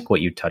though I think what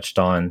you touched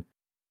on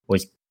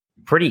was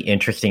pretty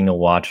interesting to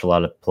watch. A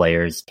lot of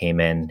players came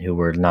in who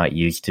were not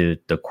used to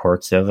the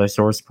quirks of a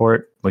source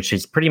port, which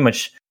is pretty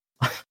much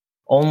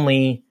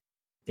only,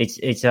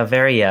 it's a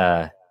very,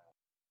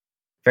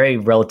 very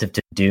relative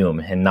to Doom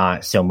and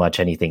not so much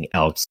anything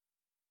else.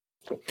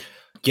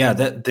 Yeah,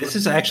 this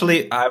is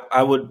actually,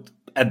 I would,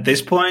 at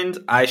this point,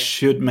 I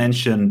should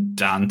mention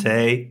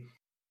Dante.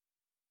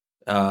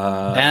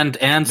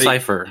 And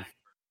Cypher.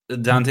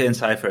 Dante and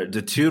Cypher,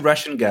 the two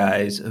Russian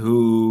guys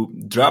who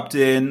dropped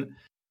in.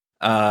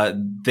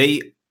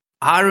 They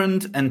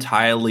aren't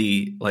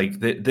entirely, like,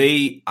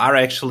 they are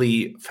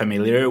actually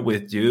familiar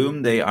with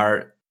Doom. They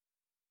are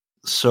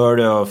sort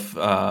of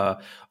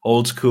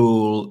old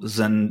school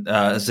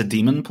the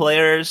demon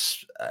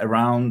players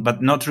around,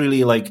 but not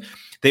really like,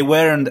 they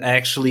weren't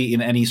actually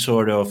in any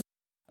sort of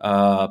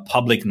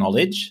public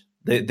knowledge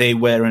They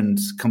weren't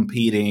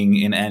competing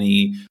in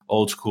any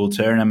old school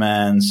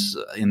tournaments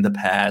in the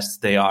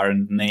past. They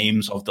aren't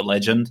names of the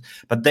legend,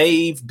 but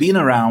they've been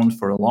around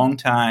for a long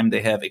time.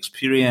 They have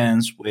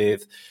experience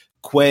with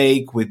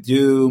Quake, with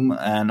Doom,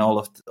 and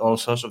all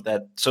sorts of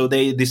that. So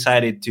they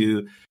decided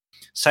to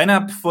sign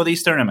up for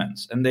these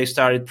tournaments, and they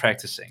started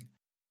practicing.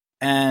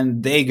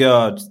 And they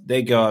got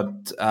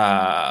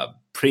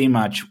pretty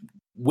much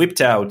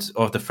whipped out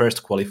of the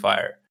first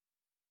qualifier.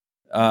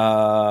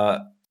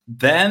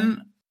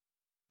 Then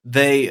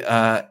they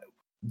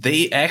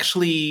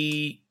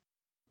actually,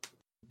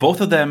 both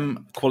of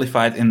them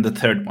qualified in the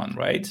third one,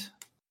 right?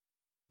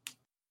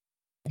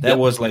 That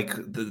was like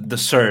the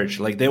surge.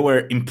 Like they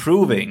were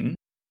improving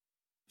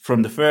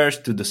from the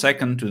first to the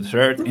second to the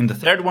third. In the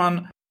third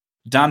one,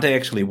 Dante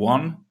actually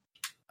won,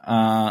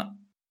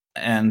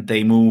 and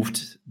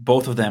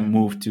both of them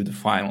moved to the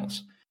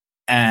finals.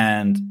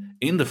 And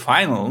in the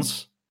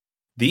finals,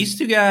 these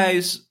two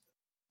guys,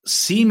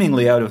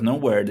 seemingly out of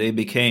nowhere, they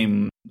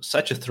became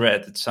such a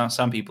threat that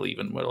some people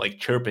even were like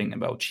chirping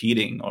about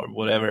cheating or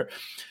whatever.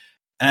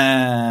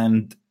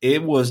 And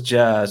it was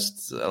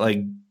just like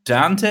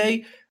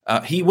Dante,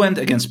 he went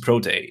against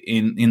Prote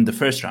in the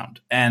first round.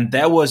 And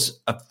that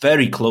was a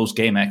very close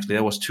game, actually.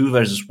 That was 2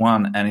 versus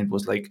 1, and it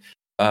was like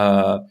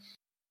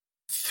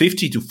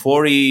 50 to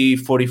 40,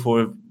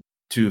 44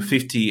 to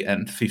 50,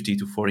 and 50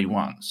 to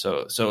 41.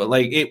 So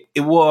like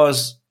it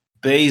was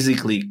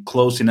basically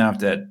close enough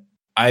that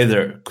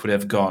either could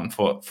have gone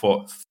for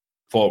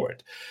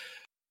forward.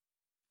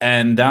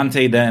 And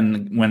Dante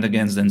then went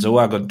against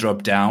Denzoa, got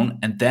dropped down,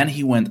 and then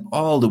he went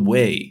all the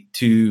way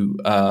to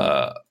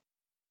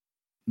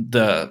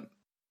the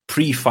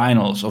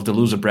pre-finals of the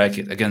loser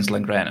bracket against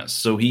Langrenus.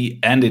 So he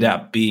ended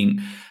up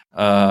being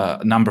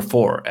number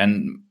 4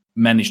 and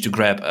managed to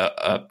grab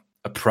a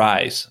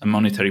prize, a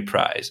monetary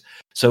prize.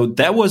 So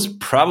that was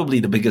probably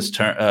the biggest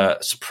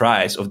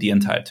surprise of the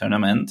entire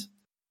tournament,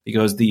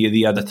 because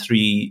the other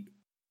 3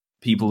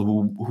 people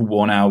who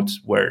won out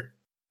were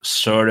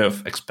sort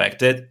of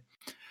expected,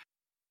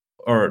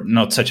 or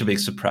not such a big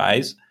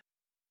surprise.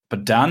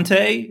 But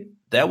Dante,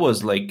 that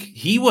was like,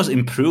 he was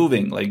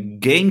improving,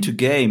 like game to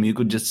game. You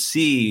could just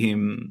see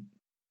him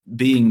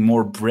being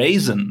more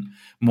brazen,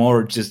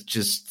 more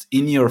just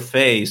in your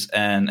face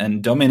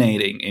and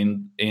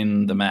dominating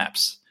in the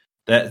maps.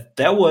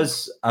 That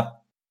was a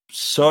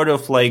sort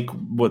of like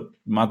what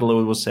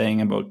Madlo was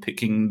saying about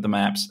picking the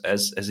maps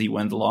as he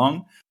went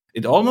along.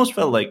 It almost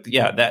felt like,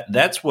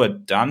 that's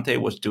what Dante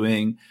was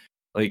doing,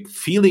 like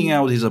feeling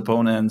out his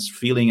opponents,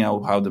 feeling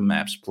out how the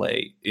maps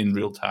play in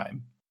real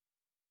time.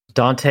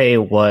 Dante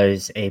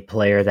was a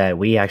player that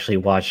we actually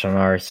watched on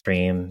our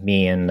stream,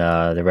 me and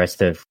the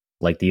rest of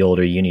like the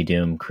older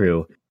Unidoom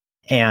crew.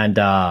 And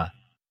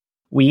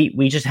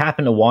we just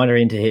happened to wander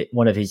into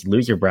one of his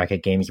loser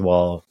bracket games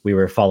while we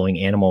were following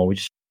Animal. We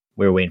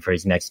were waiting for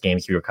his next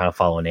games. We were kind of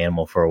following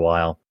Animal for a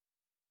while.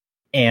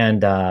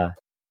 And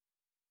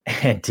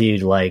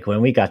dude, like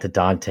when we got to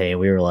Dante,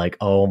 we were like,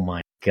 oh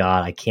my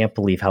God, I can't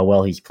believe how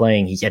well he's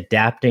playing. He's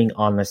adapting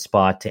on the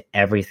spot to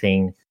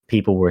everything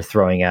people were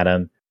throwing at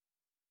him.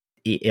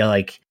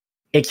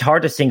 It's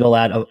hard to single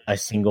out a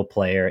single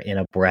player in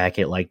a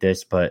bracket like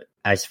this, but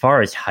as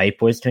far as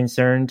hype was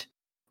concerned,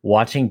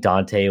 watching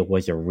Dante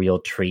was a real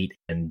treat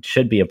and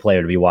should be a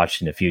player to be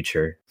watched in the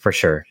future for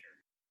sure.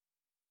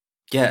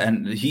 Yeah,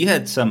 and he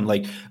had some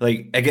like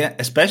again,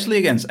 especially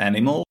against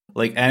Animal.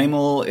 Like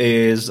Animal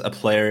is a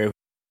player who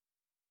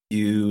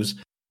use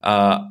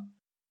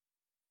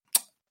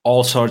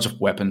all sorts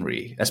of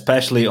weaponry,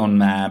 especially on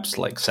maps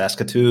like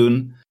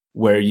Saskatoon,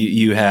 where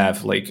you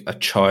have like a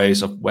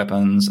choice of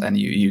weapons and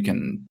you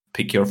can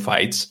pick your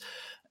fights.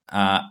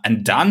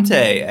 And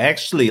Dante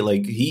actually,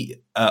 like he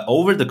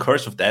over the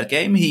course of that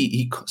game,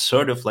 he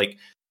sort of like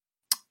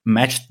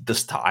matched the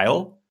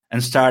style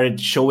and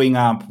started showing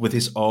up with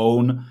his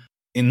own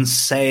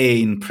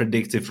insane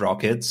predictive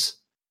rockets.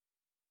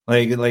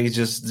 Like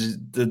just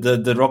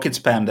the rocket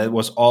spam that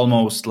was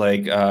almost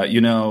like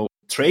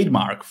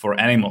trademark for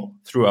Animal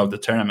throughout the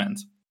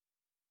tournament.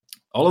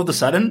 All of a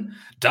sudden,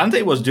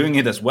 Dante was doing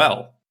it as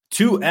well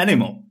to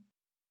Animal.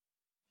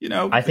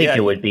 I think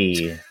it would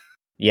be,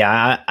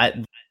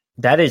 I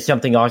that is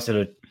something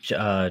also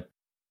to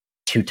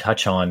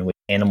touch on with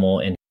Animal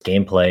and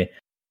gameplay.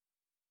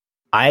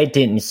 I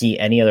didn't see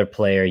any other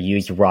player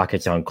use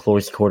rockets on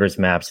close quarters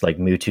maps like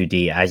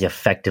Mu2D as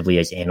effectively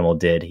as Animal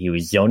did. He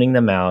was zoning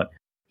them out.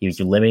 He was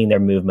limiting their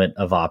movement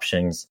of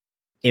options.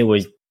 It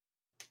was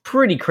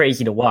pretty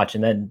crazy to watch.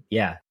 And then,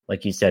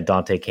 like you said,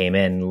 Dante came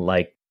in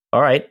like,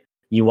 all right,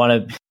 you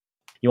want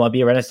to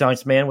be a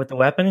Renaissance man with the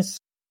weapons?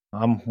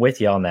 I'm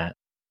with you on that.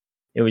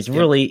 It was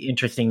really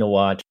interesting to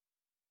watch.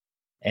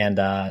 And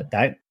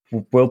that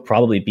will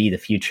probably be the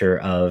future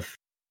of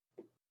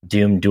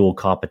Doom dual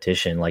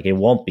competition. Like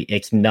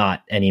it's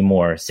not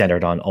anymore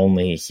centered on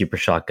only super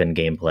shotgun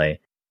gameplay.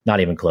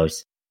 Not even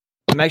close.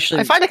 I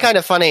find it kind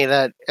of funny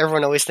that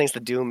everyone always thinks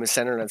that Doom is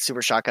centered on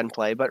super shotgun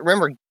play, but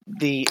remember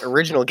the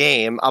original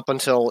game up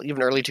until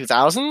even early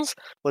 2000s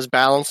was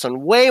balanced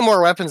on way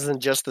more weapons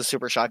than just the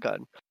super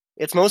shotgun.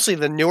 It's mostly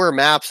the newer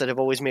maps that have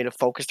always made it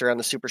focused around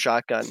the super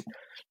shotgun.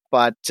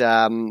 But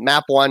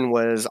map 1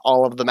 was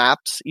all of the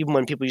maps. Even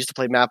when people used to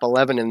play map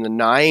 11 in the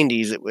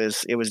 90s, it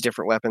was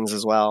different weapons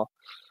as well.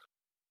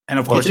 And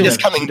of course, it is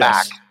coming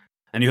back.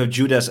 And you have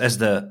Judas as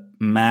the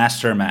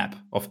master map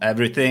of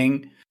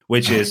everything,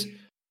 which is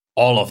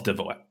all of the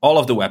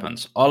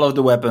weapons. All of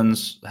the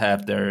weapons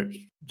have their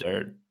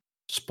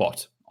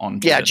spot on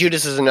Judas. Yeah,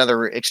 Judas is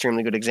another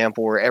extremely good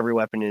example where every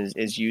weapon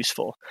is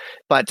useful.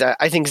 But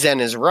I think Zen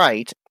is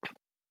right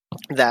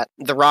that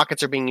the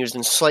rockets are being used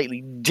in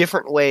slightly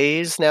different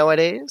ways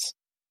nowadays.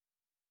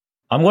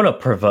 I'm going to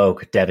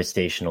provoke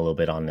Devastation a little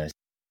bit on this.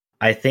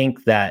 I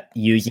think that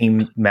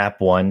using map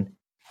 1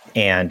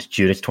 and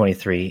Judas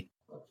 23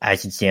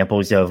 as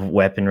examples of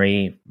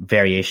weaponry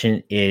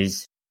variation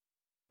is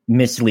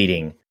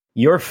misleading.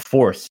 You're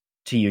forced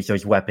to use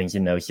those weapons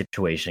in those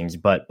situations,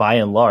 but by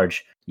and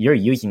large, you're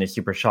using a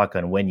super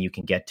shotgun when you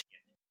can get to it.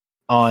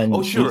 On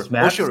these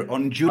maps,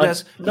 on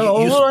Judas, you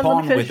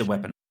spawn with the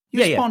weapon.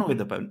 You spawn with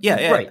the weapon.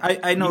 Yeah, right.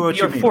 I know what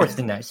you mean. You're forced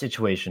in that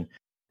situation.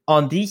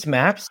 On these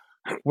maps,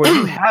 where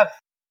you have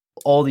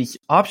all these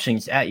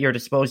options at your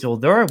disposal,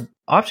 there are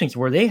options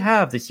where they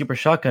have the super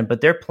shotgun,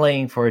 but they're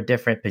playing for a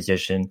different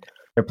position.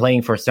 They're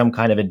playing for some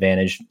kind of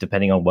advantage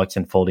depending on what's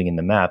unfolding in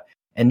the map.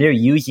 And they're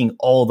using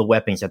all the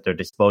weapons at their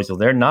disposal.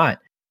 They're not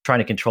trying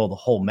to control the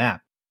whole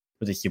map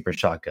with a super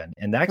shotgun.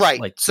 And that's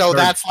right. Like so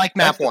that's like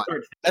map 1.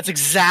 That's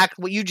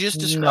exactly what you just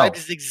described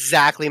is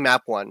exactly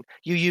map 1.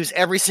 You use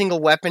every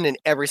single weapon in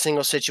every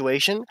single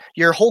situation.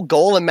 Your whole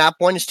goal in map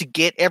 1 is to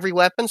get every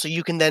weapon so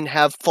you can then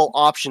have full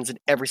options in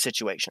every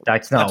situation.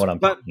 That's not what I'm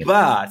talking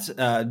about.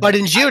 But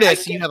in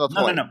Judas, you have a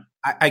point. No.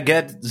 I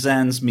get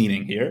Zen's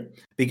meaning here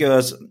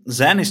because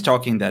Zen is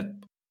talking that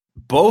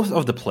both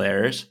of the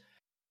players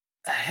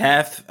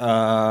have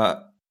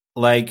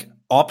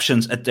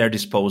options at their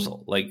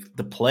disposal. Like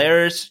the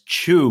players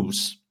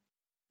choose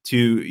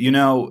to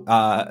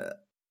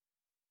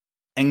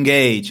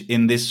engage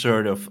in this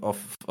sort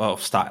of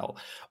style.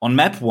 On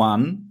map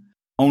 1,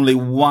 only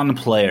one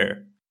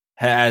player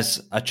has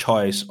a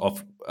choice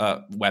of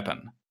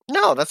weapon.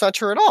 No, that's not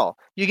true at all.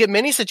 You get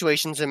many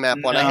situations in map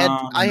 1.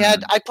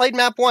 I played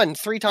map 1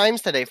 3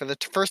 times today for the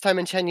first time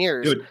in 10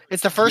 years. Dude,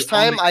 it's the first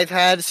time I've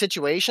had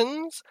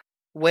situations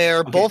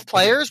where both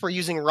players were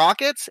using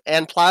rockets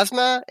and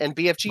plasma and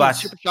BFG and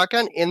super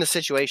shotgun in the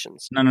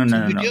situations. No.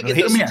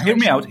 Hear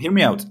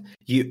me out.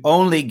 You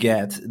only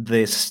get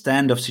this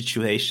stand-up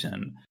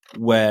situation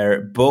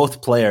where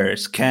both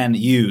players can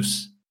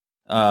use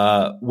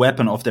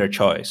weapon of their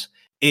choice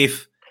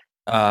if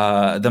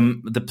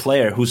the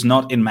player who's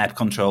not in map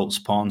control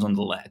spawns on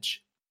the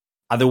ledge.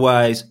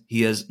 Otherwise,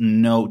 he has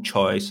no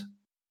choice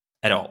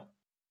at all.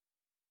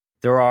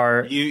 There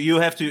are you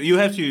have to agree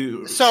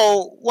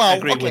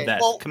with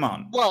that. Come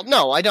on. Well,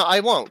 no, I don't. I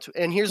won't.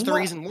 And here's the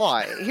reason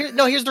why.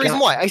 Here's the reason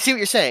why. I see what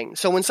you're saying.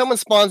 So when someone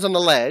spawns on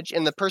the ledge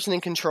and the person in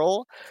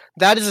control,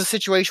 that is a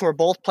situation where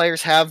both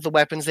players have the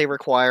weapons they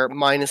require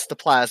minus the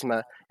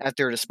plasma at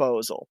their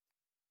disposal.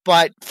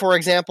 But for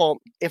example,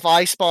 if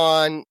I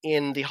spawn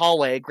in the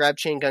hallway, grab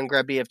chain gun,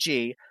 grab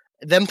BFG,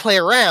 then play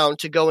around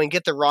to go and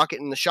get the rocket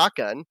and the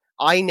shotgun,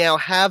 I now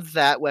have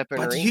that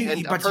weaponry,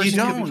 and a person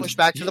can be pushed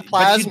back to the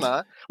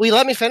plasma. Will you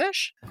let me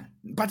finish?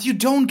 But you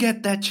don't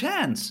get that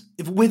chance.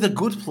 If with a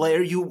good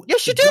player, you...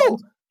 Yes, you do.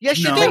 Yes,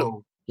 you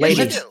do. You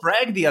have to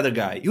frag the other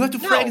guy. You have to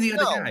frag the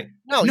other guy.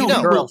 No, you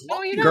don't. Girls.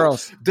 No, you don't.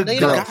 Girls. The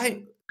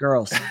guy...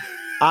 Girls.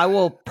 I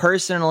will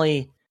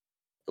personally,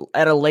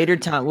 at a later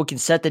time, we can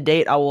set the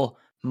date, I will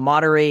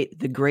moderate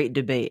the great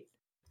debate.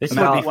 This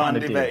would be fun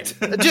to debate.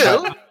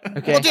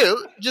 Okay.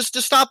 Well, just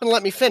stop and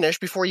let me finish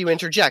before you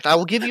interject. I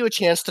will give you a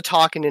chance to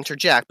talk and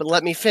interject, but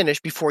let me finish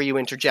before you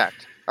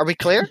interject. Are we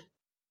clear?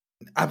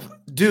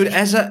 Dude,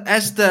 as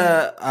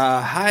the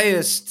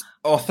highest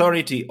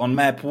authority on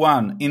map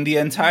 1 in the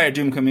entire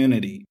Doom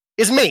community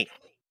is me.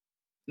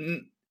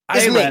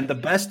 I ran the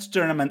best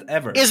tournament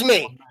ever. Is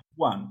me. On map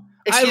 1.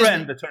 I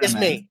ran the tournament. Is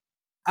me.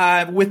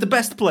 With the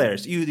best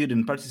players. You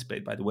didn't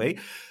participate, by the way.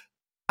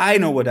 I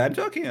know what I'm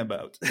talking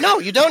about. No,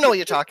 you don't know what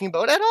you're talking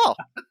about at all.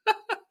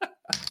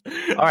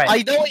 All right.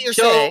 I know what you're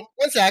saying.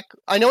 One sec.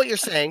 I know what you're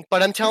saying,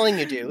 but I'm telling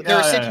you, dude. There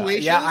are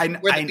situations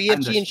where the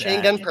BFG and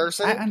chain gun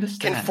person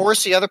can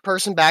force the other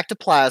person back to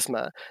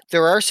plasma.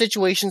 There are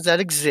situations that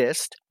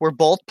exist where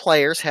both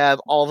players have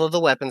all of the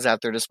weapons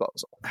at their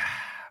disposal.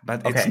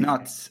 But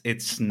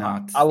it's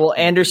not. We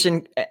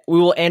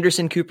will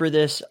Anderson Cooper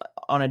this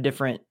on a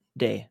different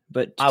day,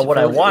 but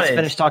let's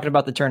finish talking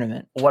about the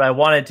tournament. What I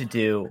wanted to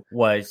do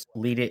was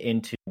lead it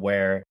into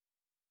where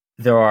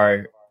there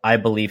are, I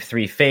believe,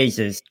 3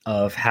 phases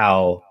of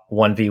how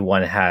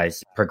 1v1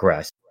 has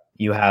progressed.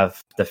 You have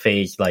the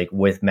phase like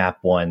with map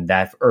 1,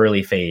 that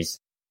early phase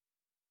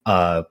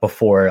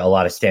before a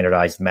lot of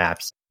standardized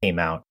maps came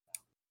out.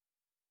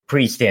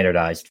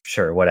 Pre-standardized,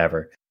 sure,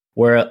 whatever.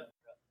 Where a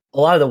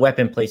lot of the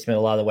weapon placement,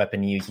 a lot of the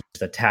weapon use,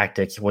 the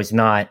tactics it was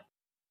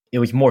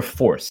more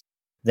forced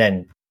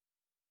than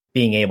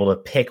being able to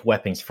pick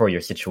weapons for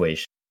your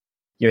situation.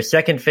 Your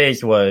second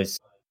phase was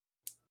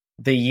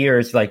the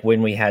years like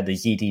when we had the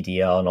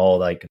ZDDL and all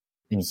like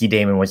and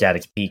Z-Daemon was at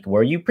its peak,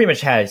 where you pretty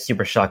much had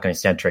Super Shotgun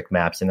centric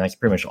maps, and that's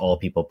pretty much all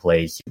people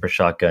played. Super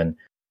Shotgun,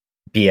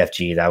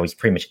 BFG, that was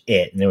pretty much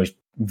it, and it was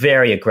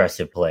very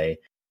aggressive play,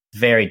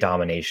 very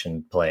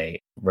domination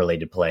play,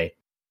 related play,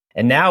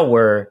 and now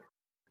we're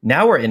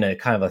in a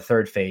kind of a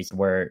third phase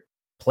where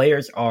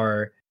players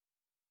are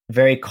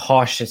very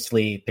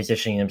cautiously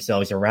positioning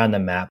themselves around the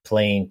map,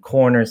 playing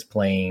corners,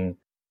 playing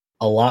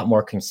a lot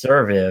more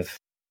conservative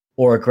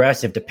or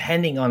aggressive,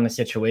 depending on the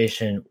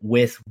situation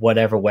with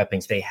whatever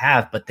weapons they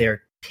have, but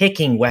they're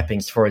picking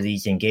weapons for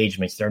these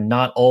engagements. They're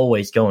not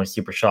always going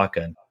super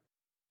shotgun.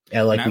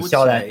 And like we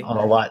saw that on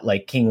a lot,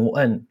 like King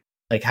 1,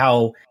 like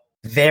how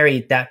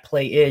varied that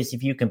play is.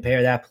 If you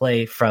compare that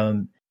play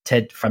from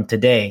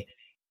today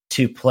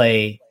to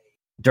play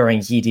during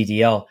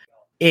ZDDL,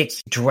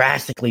 it's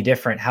drastically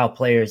different how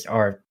players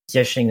are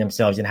positioning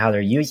themselves and how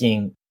they're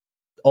using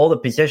all the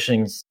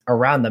positions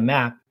around the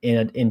map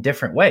in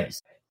different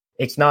ways.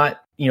 It's not,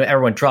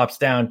 everyone drops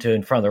down to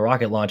in front of the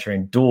rocket launcher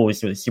and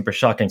duels with super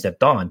shotguns at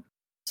dawn.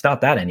 It's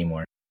not that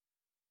anymore.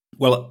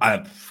 Well,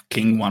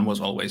 King 1 was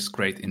always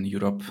great in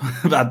Europe,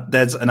 but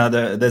that's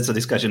a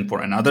discussion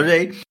for another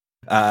day.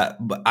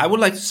 But I would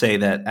like to say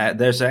that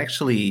there's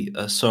actually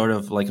a sort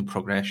of like a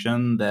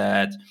progression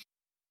that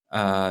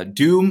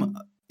Doom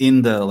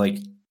in the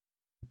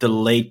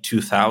late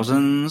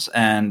 2000s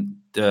and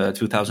the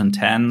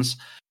 2010s,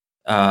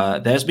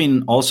 there's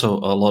been also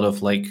a lot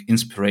of like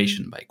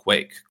inspiration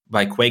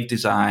by Quake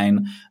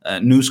design,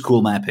 new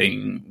school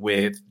mapping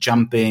with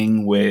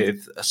jumping,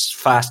 with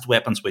fast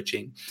weapon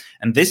switching.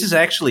 And this is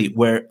actually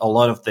where a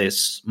lot of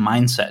this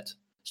mindset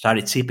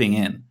started seeping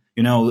in,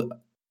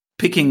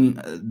 picking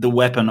the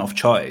weapon of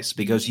choice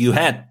because you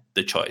had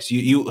the choice.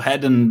 You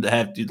hadn't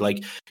had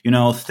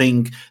to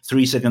think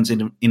 3 seconds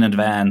in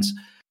advance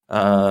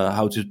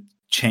how to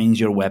change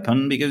your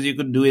weapon because you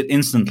could do it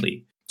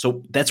instantly.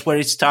 So that's where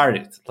it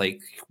started.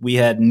 Like we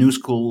had new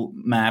school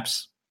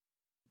maps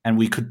and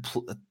we could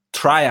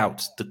try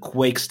out the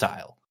Quake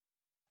style.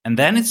 And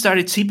then it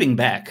started seeping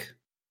back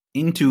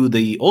into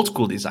the old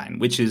school design,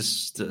 which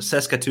is the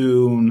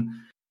Saskatoon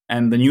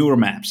and the newer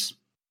maps,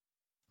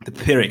 the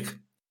Pyrrhic.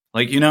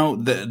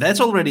 That's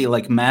already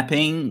like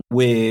mapping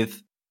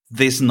with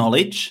this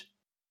knowledge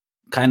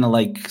kind of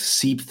like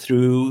seep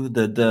through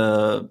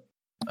the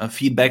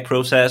feedback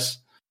process.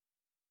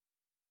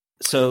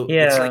 So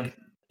yeah.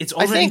 It's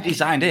already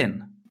designed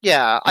in.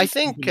 Yeah, I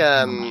think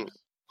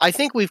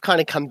we've kind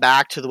of come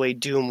back to the way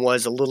Doom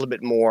was a little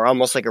bit more,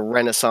 almost like a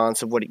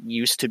renaissance of what it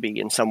used to be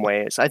in some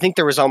ways. I think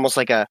there was almost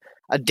like a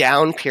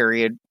down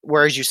period,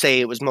 where, as you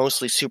say, it was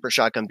mostly Super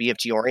Shotgun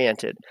BFG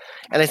oriented.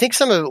 And I think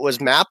some of it was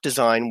map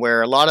design,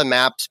 where a lot of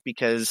maps,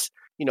 because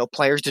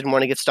players didn't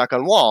want to get stuck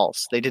on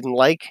walls. They didn't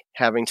like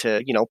having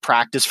to,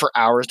 practice for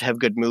hours to have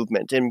good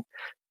movement. And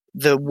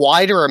the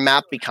wider a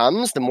map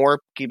becomes, the more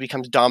it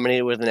becomes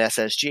dominated with an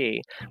SSG.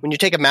 When you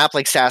take a map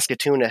like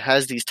Saskatoon, it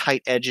has these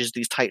tight edges,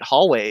 these tight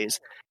hallways.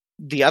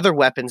 The other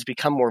weapons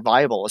become more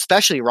viable,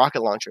 especially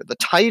rocket launcher. The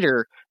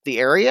tighter the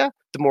area,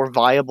 the more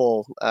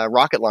viable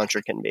rocket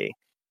launcher can be.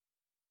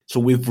 So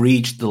we've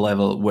reached the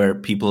level where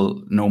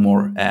people no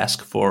more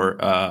ask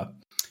for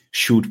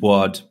shoot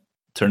wad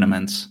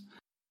tournaments.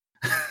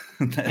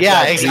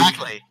 Yeah,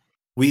 exactly.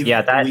 We've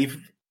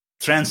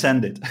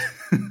transcended.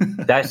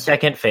 That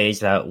second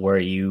phase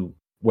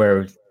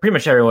where pretty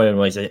much everyone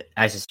was an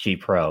SSG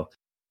pro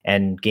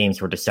and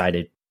games were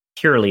decided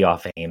purely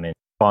off aim and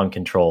spawn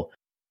control.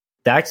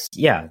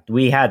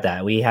 We had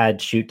that. We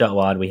had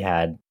shoot.wad, we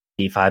had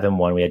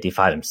D5M1, we had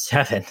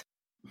D5M7.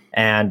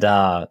 And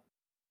now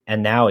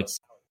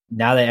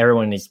that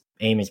everyone's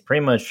aim is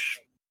pretty much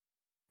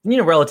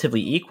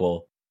relatively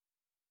equal,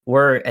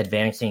 we're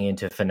advancing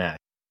into finesse.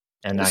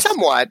 And that's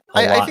somewhat.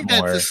 I think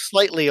that's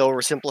slightly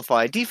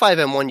oversimplified.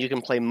 D5M1, you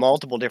can play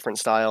multiple different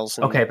styles.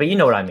 Okay, but you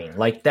know what I mean.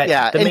 Like that.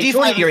 Yeah, the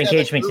majority of your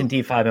engagements in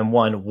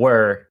D5M1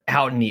 were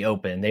out in the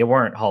open. They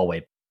weren't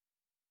hallway.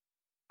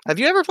 Have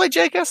you ever played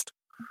JCast?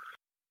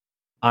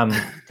 I'm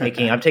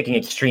taking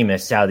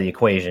extremists out of the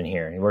equation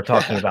here. We're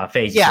talking about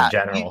phases in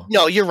general.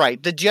 No, you're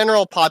right. The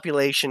general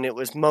population, it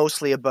was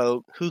mostly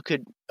about who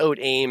could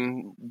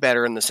out-aim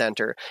better in the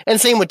center.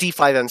 And same with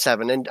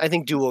D5M7. And I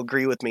think Du will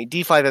agree with me.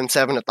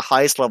 D5M7 at the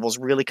highest levels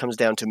really comes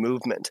down to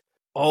movement.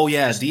 Oh,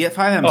 yeah.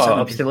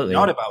 D5M7 is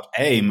not about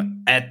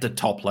aim at the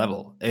top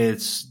level.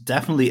 It's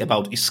definitely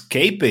about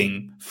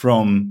escaping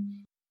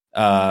from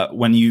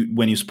when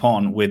you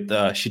spawn with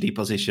shitty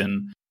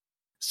position.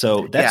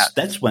 So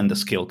that's when the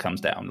skill comes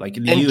down. Like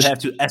you have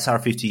to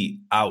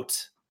SR50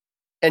 out.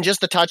 And just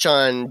to touch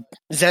on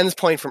Zen's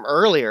point from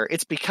earlier,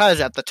 it's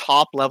because at the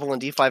top level in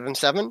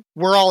D5M7,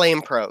 we're all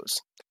aim pros.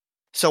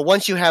 So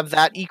once you have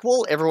that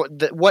equal,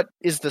 what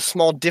is the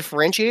small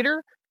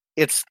differentiator?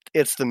 It's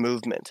the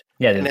movement.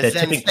 Yeah, the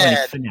tipping point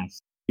is finesse.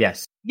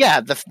 Yes.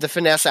 Yeah, the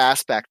finesse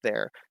aspect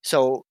there.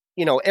 So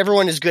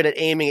everyone is good at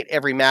aiming at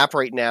every map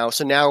right now.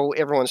 So now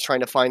everyone's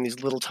trying to find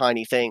these little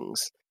tiny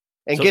things.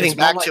 And So getting it's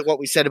more back like- to what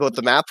we said about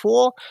the map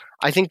pool,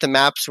 I think the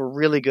maps were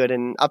really good,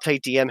 and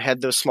Uptight DM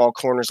had those small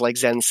corners, like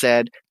Zen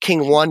said.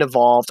 King 1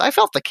 evolved. I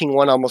felt that King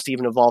 1 almost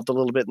even evolved a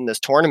little bit in this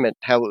tournament,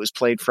 how it was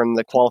played from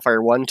the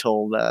Qualifier 1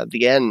 till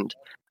the end.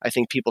 I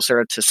think people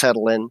started to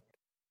settle in.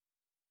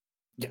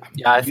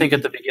 Yeah, I think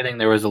at the beginning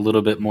there was a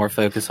little bit more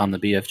focus on the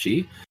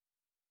BFG,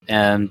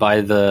 and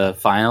by the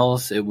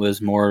finals it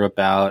was more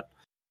about.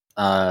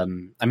 I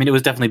mean, it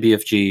was definitely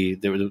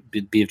BFG. There was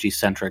BFG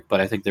centric,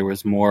 but I think there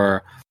was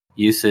more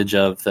usage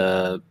of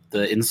the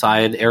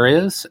inside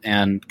areas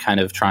and kind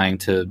of trying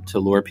to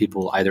lure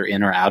people either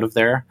in or out of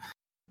there,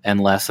 and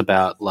less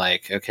about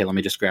like, okay, let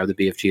me just grab the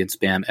BFG and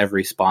spam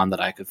every spawn that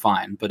I could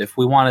find. But if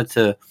we wanted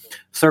to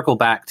circle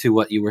back to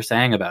what you were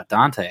saying about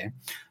Dante,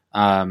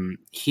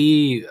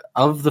 he,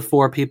 of the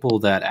 4 people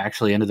that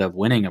actually ended up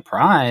winning a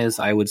prize,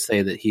 I would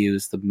say that he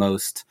was the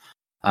most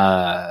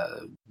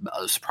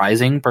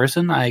surprising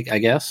person, I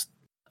guess,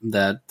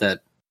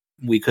 that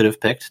we could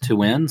have picked to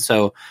win.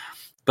 So,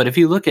 but if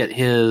you look at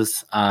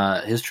his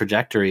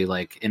trajectory,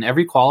 like in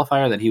every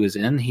qualifier that he was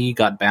in, he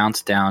got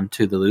bounced down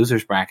to the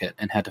losers bracket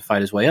and had to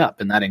fight his way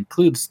up, and that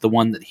includes the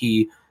one that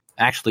he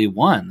actually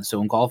won.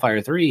 So in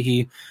qualifier 3,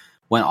 he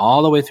went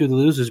all the way through the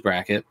losers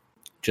bracket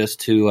just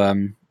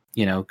to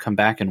come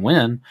back and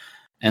win.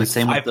 And like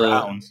same 5 with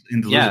rounds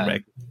in the loser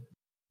bracket.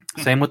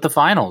 Same with the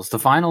finals. The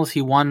finals,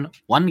 he won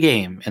one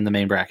game in the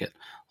main bracket,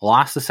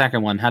 lost the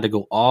second one, had to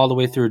go all the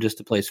way through just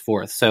to place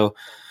 4th. So,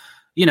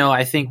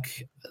 I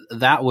think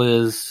that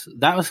was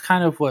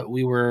kind of what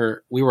we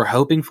were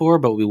hoping for,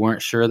 but we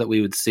weren't sure that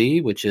we would see,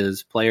 which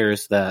is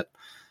players that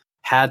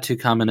had to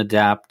come and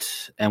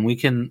adapt. And we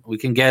can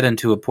get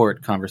into a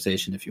port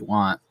conversation if you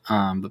want,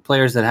 but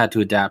players that had to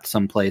adapt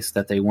someplace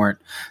that they weren't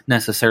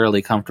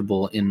necessarily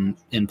comfortable in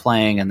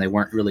playing and they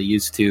weren't really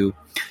used to,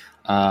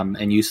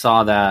 and you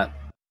saw that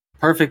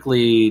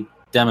perfectly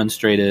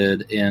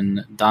demonstrated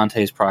in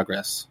Dante's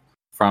progress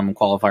from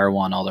qualifier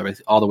 1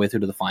 all the way through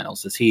to the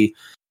finals. As he,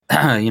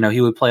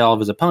 he would play all of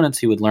his opponents,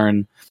 he would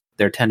learn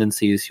their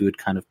tendencies, he would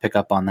kind of pick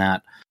up on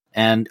that,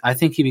 and I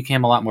think he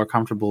became a lot more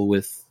comfortable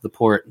with the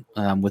port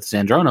with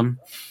Zandronum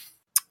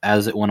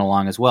as it went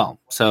along as well.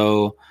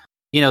 So,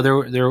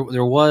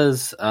 there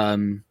was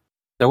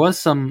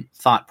some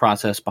thought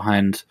process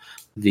behind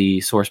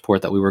the source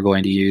port that we were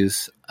going to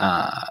use.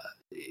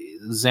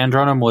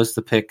 Zandronum was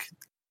the pick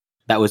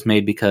that was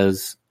made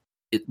because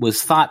it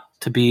was thought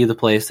to be the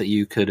place that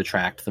you could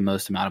attract the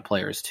most amount of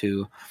players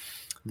to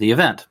the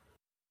event.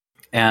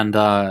 And,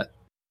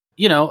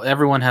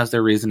 everyone has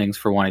their reasonings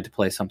for wanting to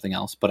play something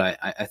else. But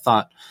I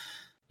thought,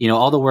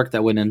 all the work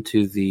that went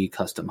into the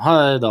custom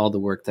HUD, all the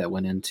work that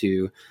went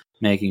into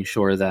making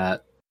sure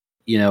that,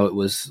 it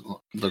was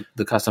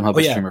the custom HUD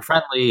was streamer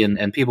friendly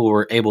and people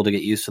were able to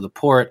get used to the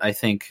port. I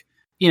think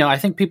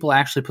people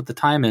actually put the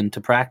time in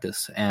to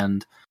practice,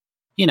 and,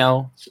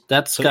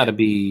 that's got to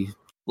be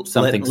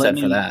something set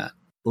for that.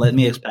 Let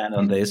me expand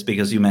on this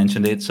because you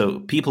mentioned it. So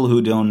people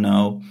who don't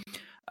know,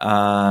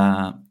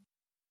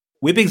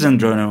 we picked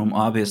Zandronum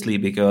obviously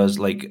because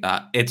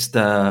it's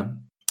the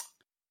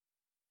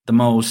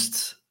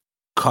most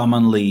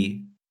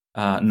commonly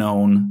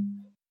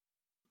known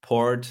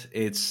port.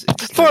 It's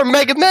for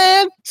Mega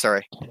Man.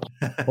 Sorry.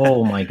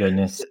 Oh my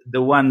goodness.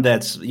 The one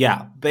that's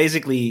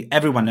basically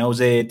everyone knows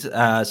it.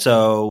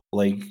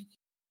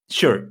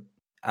 Sure.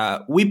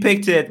 We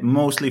picked it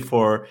mostly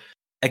for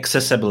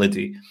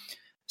accessibility.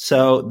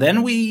 So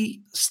then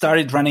we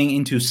started running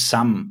into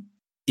some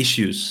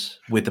issues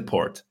with the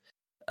port,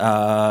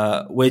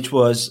 which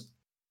was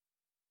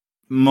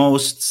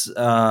most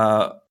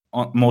on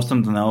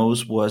the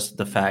nose was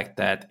the fact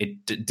that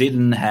it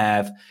didn't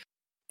have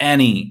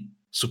any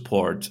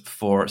support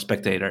for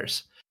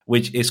spectators,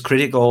 which is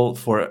critical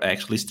for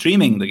actually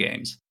streaming the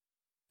games.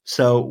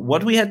 So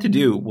what we had to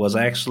do was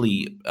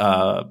actually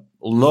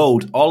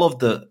load all of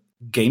the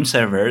game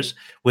servers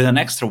with an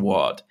extra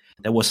WAD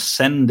that was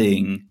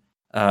sending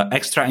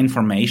extra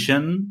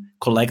information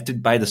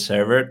collected by the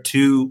server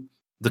to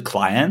the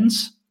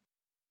clients,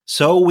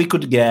 so we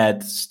could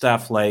get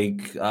stuff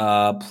like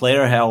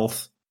player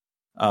health,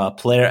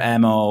 player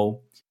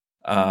ammo,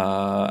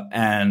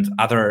 and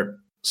other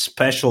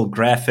special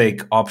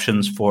graphic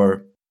options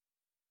for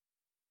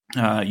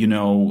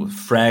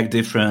frag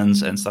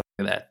difference and stuff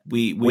like that.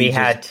 We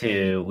had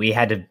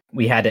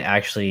to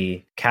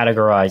actually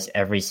categorize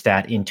every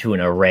stat into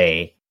an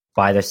array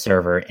by the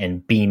server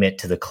and beam it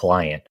to the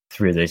client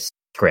through this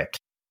script.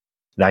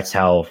 That's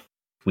how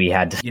we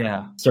had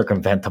to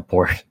circumvent the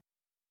port.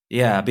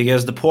 Yeah,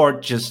 because the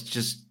port just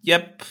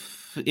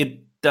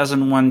it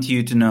doesn't want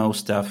you to know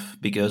stuff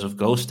because of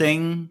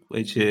ghosting,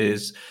 which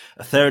is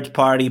a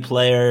third-party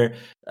player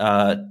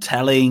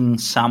telling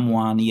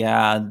someone,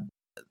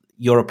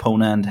 your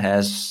opponent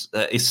is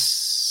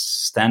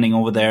standing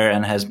over there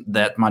and has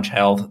that much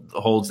health,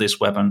 holds this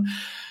weapon.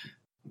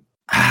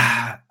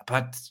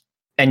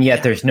 And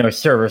yet there's no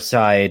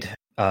server-side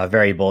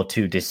variable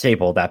to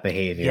disable that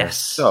behavior. Yes,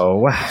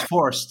 so it's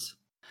forced.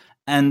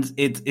 And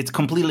it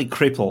completely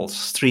cripples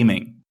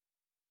streaming.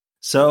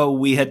 So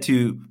we had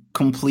to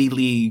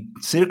completely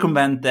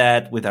circumvent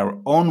that with our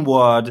own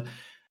WOD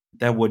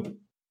that would,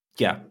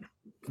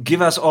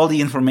 give us all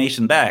the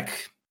information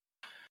back.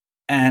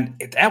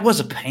 And that was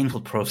a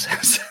painful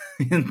process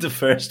in the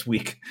first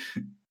week.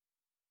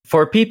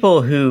 For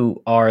people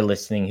who are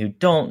listening, who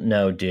don't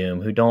know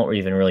Doom, who don't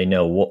even really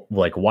know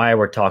why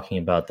we're talking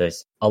about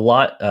this, a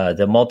lot,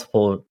 the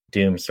multiple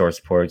Doom source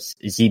ports,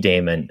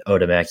 ZDaemon,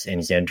 ODMX,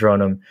 and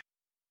Zandronum,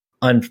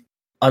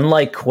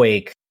 unlike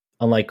Quake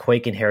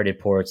inherited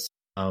ports,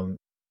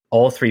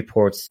 all three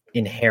ports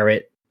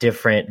inherit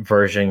different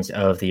versions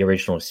of the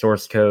original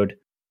source code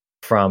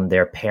from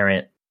their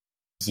parent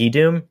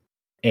ZDoom,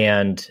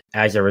 and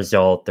as a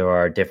result, there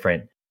are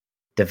different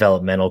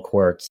developmental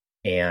quirks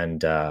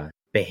and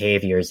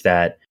behaviors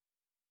that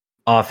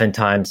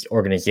oftentimes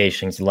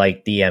organizations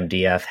like the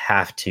MDF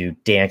have to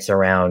dance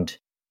around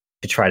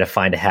to try to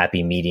find a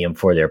happy medium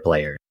for their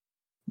players.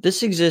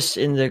 This exists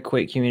in the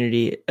Quake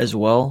community as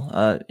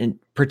well. In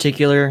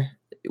particular,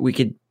 we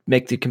could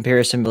make the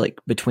comparison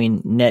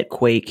between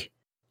NetQuake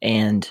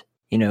and,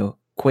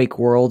 Quake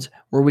World,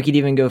 where we could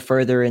even go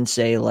further and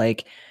say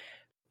like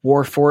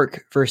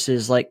Warfork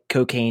versus like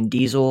Cocaine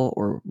Diesel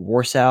or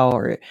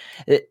Warsow.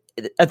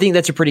 I think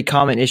that's a pretty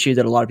common issue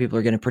that a lot of people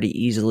are going to pretty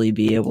easily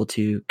be able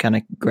to kind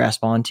of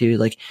grasp onto.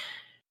 Like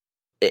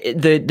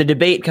the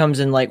debate comes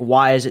in like,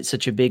 why is it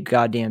such a big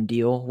goddamn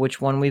deal?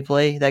 Which one we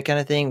play, that kind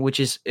of thing, which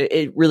is,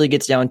 it really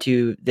gets down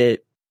to the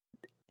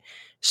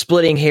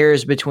splitting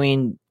hairs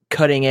between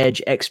cutting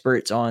edge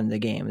experts on the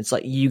game. It's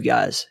like, you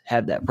guys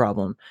have that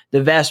problem.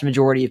 The vast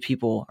majority of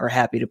people are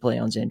happy to play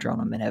on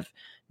Zandronum and have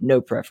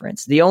no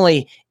preference. The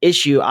only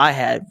issue I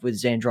had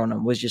with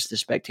Zandronum was just the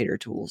spectator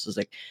tools. It's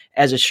like,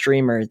 as a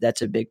streamer,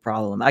 that's a big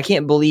problem. I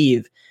can't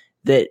believe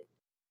that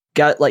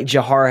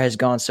Jahar has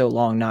gone so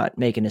long not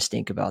making a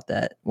stink about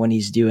that when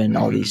he's doing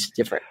all these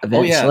different events.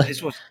 Oh yeah,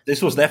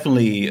 this was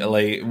definitely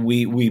like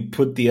we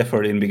put the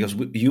effort in because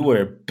you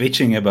were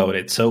bitching about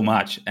it so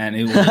much, and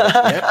it was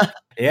like,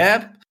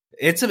 yep.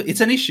 It's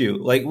an issue.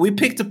 Like, we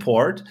picked a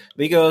port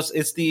because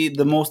it's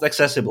the most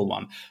accessible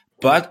one,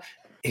 but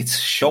it's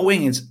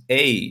showing its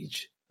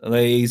age.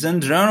 Like,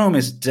 Zandronum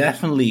is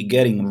definitely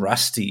getting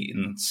rusty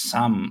in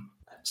some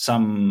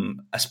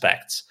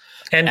aspects,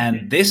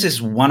 and this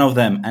is one of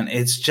them. And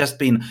it's just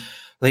been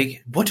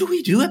like, what do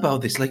we do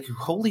about this? Like,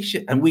 holy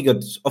shit! And we got,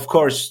 of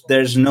course,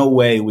 there's no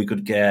way we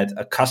could get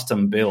a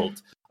custom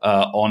build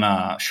on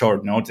a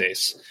short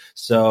notice,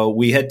 so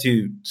we had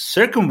to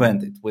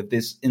circumvent it with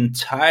this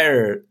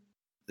entire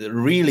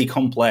really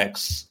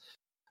complex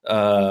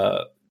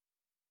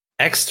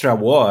extra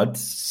WOD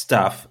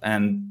stuff.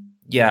 And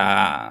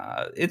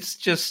yeah, it's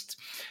just,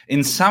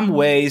 in some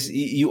ways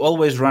you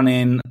always run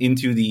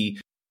into the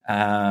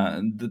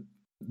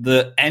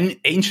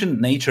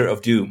ancient nature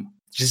of Doom.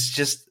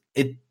 Just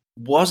it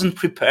wasn't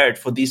prepared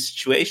for these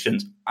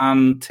situations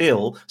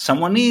until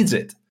someone needs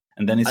it,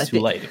 and then it's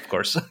too late, of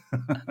course.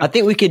 I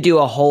think we could do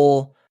a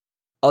whole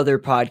other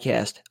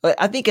podcast.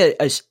 I think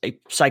a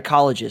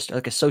psychologist,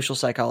 like a social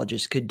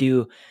psychologist, could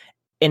do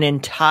an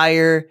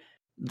entire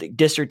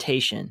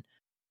dissertation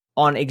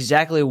on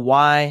exactly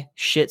why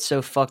shit's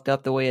so fucked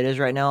up the way it is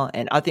right now.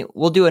 And I think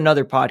we'll do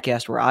another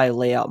podcast where I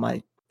lay out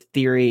my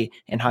theory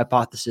and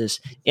hypothesis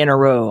in a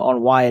row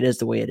on why it is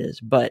the way it is.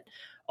 But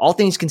all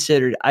things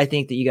considered, I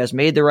think that you guys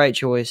made the right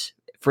choice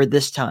for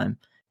this time,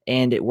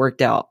 and it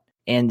worked out.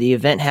 And the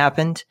event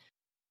happened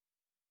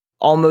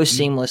almost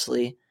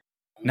seamlessly.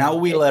 Now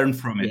we learn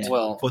from it. Yeah.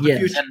 Well, for the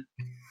future.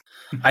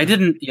 I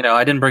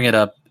didn't bring it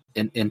up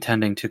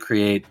intending to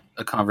create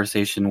a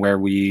conversation where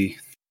we,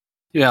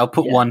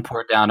 put one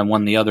port down and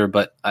one the other.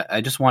 But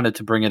I just wanted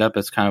to bring it up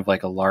as kind of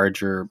like a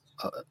larger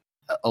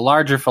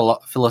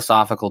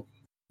philosophical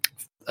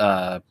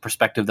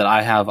perspective that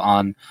I have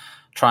on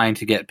trying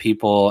to get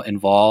people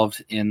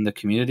involved in the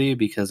community,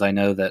 because I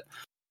know that,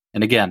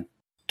 and again,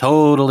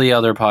 totally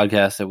other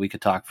podcasts that we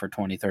could talk for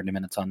 20, 30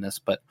 minutes on this,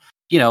 but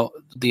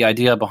the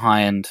idea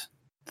behind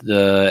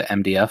the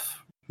MDF,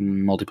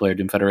 Multiplayer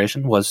Doom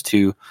Federation, was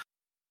to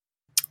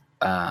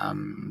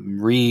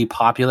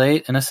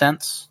repopulate, in a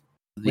sense.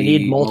 We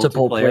need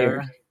multiple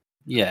players.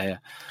 Yeah.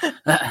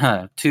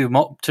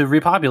 to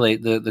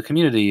repopulate the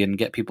community and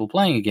get people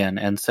playing again.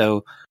 And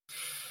so,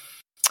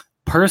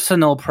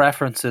 personal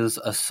preferences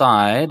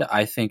aside,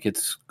 I think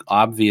it's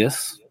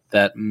obvious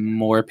that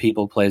more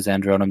people play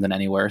Zandronum than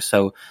anywhere.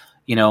 So,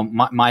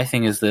 my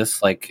thing is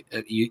this: like,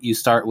 you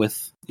start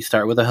with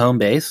a home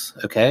base,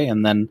 okay,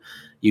 and then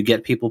you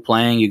get people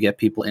playing, you get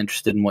people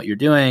interested in what you're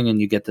doing,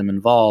 and you get them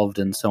involved,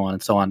 and so on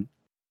and so on.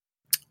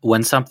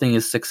 When something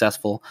is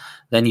successful,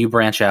 then you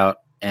branch out,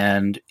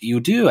 and you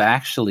do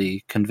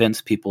actually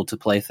convince people to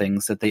play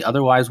things that they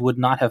otherwise would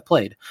not have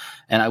played.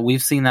 And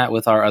we've seen that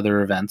with our other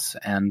events,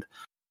 and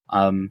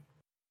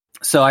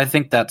so I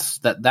think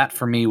that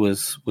for me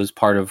was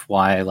part of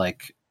why,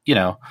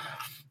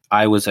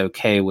 I was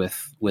okay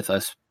with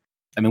us.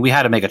 I mean, we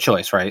had to make a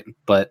choice, right?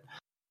 But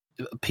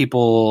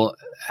people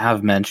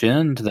have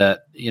mentioned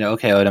that,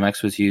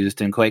 ODMX was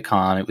used in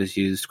QuakeCon. It was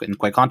used in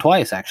QuakeCon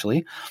twice,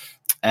 actually.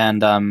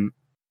 And,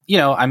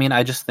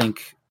 I just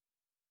think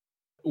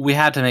we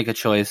had to make a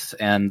choice,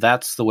 and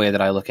that's the way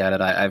that I look at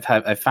it.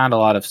 I've found a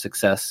lot of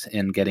success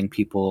in getting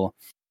people,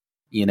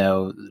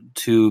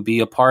 to be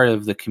a part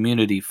of the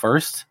community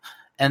first,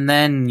 and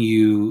then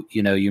you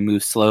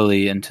move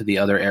slowly into the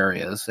other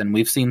areas. And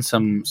we've seen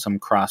some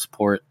cross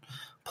port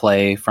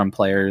play from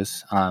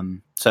players.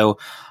 So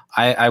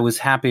I was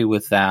happy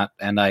with that,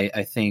 and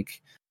I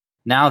think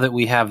now that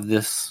we have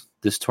this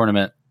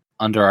tournament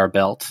under our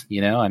belt,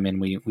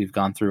 we've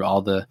gone through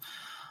all the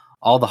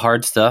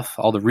hard stuff,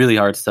 all the really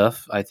hard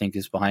stuff, I think,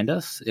 is behind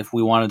us. If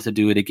we wanted to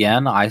do it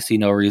again, I see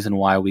no reason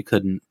why we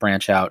couldn't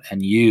branch out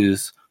and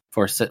use,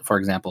 for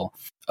example,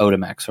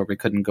 Otimex, or we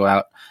couldn't go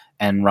out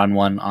and run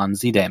one on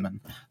ZDaemon.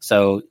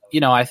 So,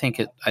 I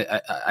think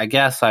I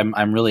guess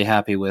I'm really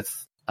happy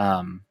with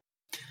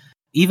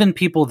even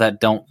people that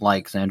don't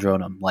like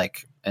Zandronum,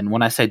 and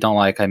when I say don't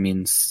like, I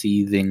mean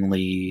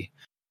seethingly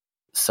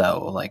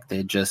so,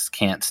 they just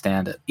can't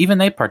stand it. Even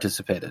they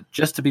participated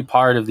just to be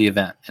part of the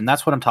event, and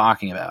that's what I'm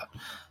talking about.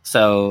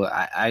 So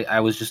I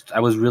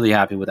was really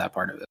happy with that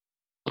part of it.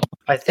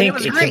 I think it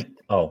was great.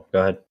 Oh, go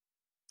ahead.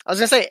 I was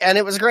gonna say, and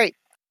it was great.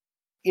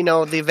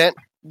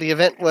 The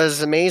event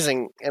was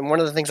amazing, and one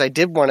of the things I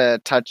did want to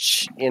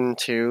touch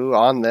into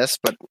on this,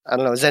 but I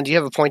don't know, Zen, do you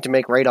have a point to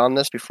make right on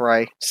this before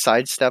I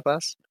sidestep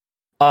us?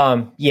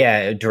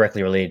 Yeah,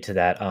 directly related to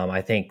that.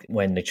 I think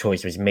when the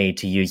choice was made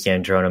to use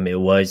Zandronum, it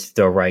was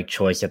the right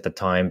choice at the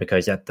time,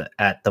 because at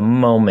the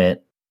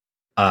moment,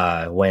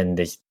 when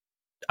this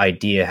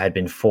idea had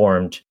been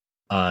formed,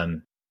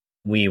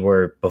 we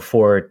were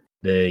before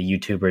the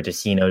YouTuber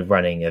Decino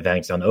running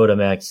events on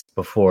Otimex,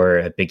 before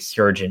a big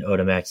surge in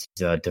Otimex's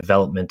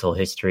developmental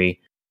history.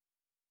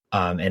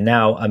 And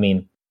now,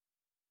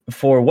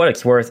 for what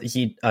it's worth,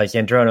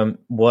 Zandronum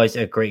was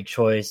a great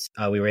choice.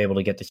 We were able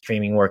to get the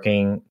streaming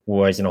working.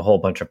 Wasn't a whole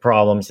bunch of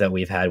problems that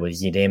we've had with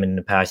ZDaemon in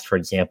the past, for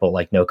example,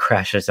 like no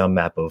crashes on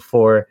map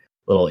 04.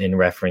 Little in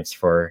reference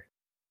for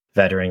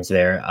veterans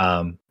there.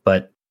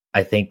 But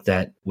I think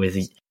that with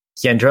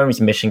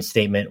Zandronum's mission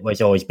statement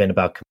was always been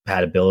about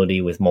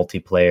compatibility with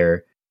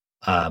multiplayer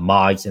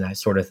mods and that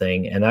sort of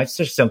thing. And that's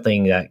just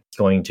something that's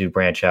going to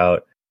branch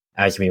out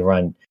as we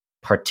run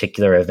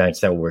particular events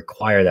that will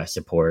require that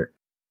support.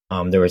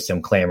 There was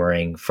some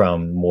clamoring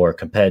from more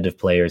competitive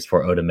players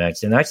for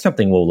Otimex, and that's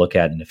something we'll look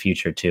at in the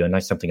future too, and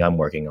that's something I'm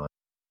working on.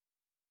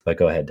 But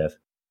go ahead, Dev.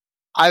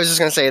 I was just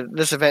going to say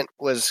this event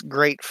was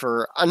great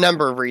for a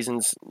number of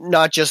reasons,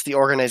 not just the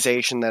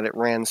organization, that it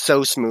ran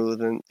so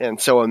smooth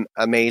and so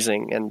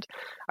amazing. And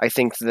I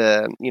think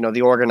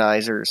the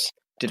organizers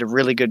did a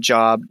really good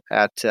job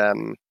at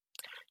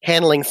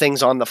handling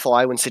things on the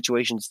fly when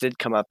situations did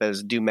come up,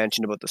 as Du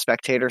mentioned about the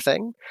spectator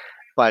thing.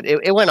 But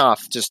it went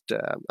off just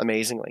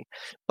amazingly.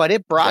 But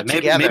it brought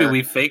together... Maybe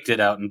we faked it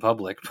out in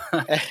public.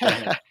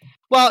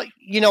 Well,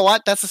 you know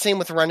what? That's the same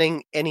with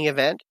running any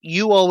event.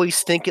 You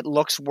always think it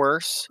looks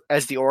worse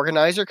as the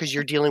organizer because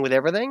you're dealing with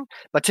everything.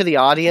 But to the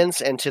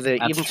audience and to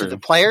the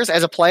players,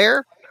 as a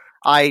player,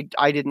 I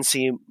didn't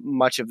see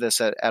much of this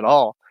at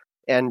all.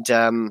 And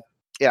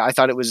I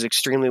thought it was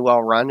extremely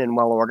well run and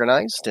well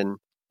organized. And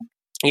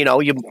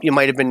you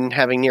might have been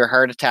having near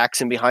heart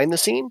attacks in behind the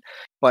scene,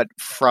 but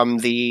from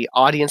the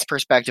audience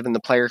perspective and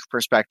the player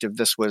perspective,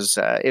 this was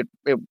it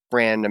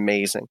ran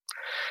amazing.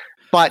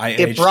 But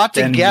it brought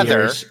 10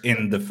 together years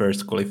in the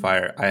first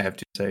qualifier. I have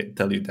to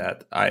tell you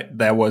that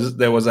that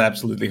was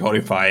absolutely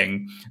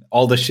horrifying.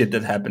 All the shit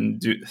that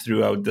happened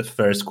throughout the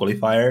first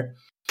qualifier,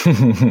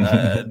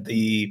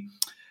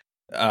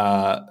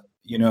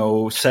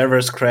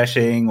 servers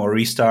crashing or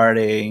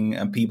restarting,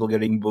 and people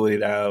getting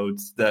bullied out,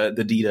 the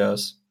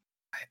DDoS.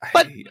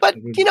 But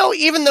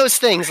even those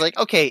things,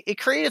 it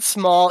created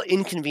small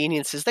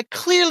inconveniences that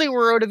clearly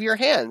were out of your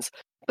hands.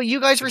 But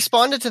you guys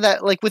responded to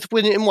that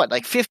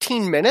within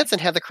 15 minutes and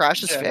had the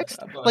crashes fixed?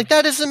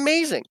 That is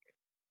amazing.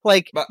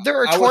 There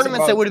are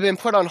tournaments that would have been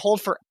put on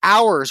hold for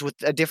hours with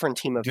a different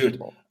team of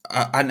people.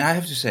 And I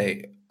have to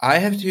say, I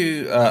have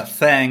to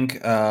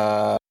thank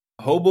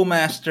Hobo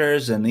Master,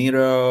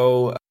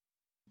 Zaniro,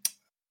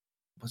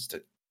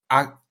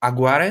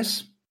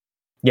 Aguares?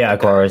 Yeah,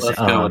 Aguares. Let's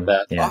go with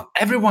that. Yeah.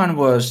 Everyone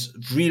was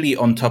really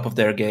on top of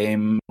their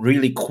game,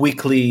 really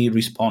quickly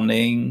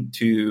responding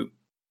to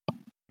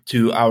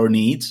our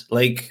needs.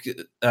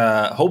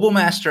 Hobo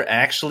Master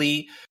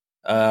actually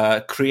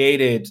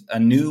created a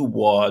new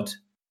WOD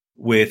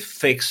with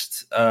fixing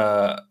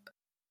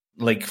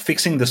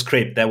the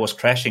script that was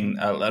crashing,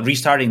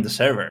 restarting the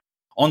server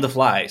on the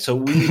fly. So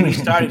we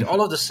restarted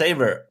all of the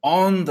server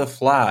on the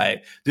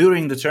fly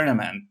during the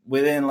tournament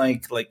within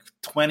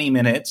 20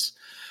 minutes.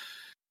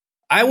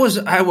 I was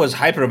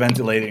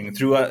hyperventilating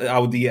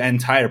throughout the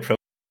entire process,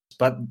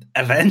 but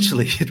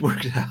eventually it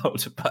worked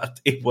out. But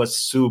it was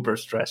super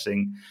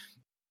stressing.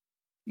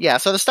 Yeah,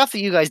 so the stuff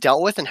that you guys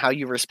dealt with and how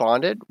you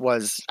responded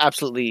was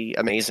absolutely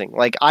amazing.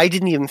 I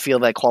didn't even feel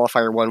that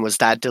Qualifier 1 was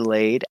that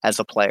delayed as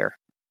a player.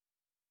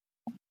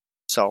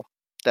 So,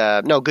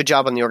 good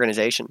job on the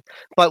organization.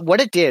 But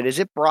what it did is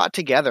it brought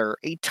together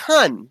a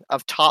ton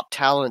of top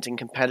talent and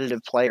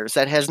competitive players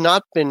that has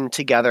not been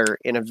together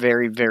in a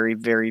very, very,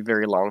 very,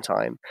 very long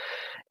time.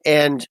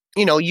 And,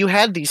 you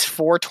had these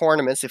 4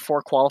 tournaments, the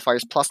 4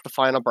 qualifiers plus the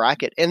final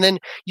bracket. And then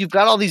you've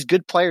got all these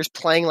good players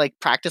playing like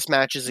practice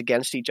matches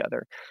against each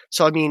other.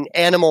 So, I mean,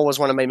 Animal was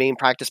one of my main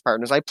practice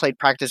partners. I played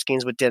practice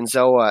games with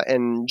Denzoa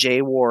and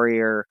J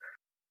Warrior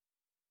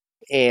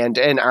and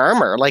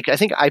Armor. Like, I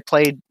think I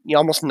played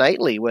almost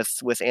nightly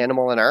with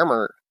Animal and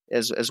Armor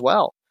as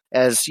well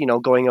as,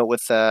 going out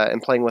with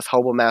and playing with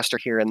Hobo Master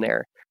here and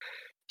there.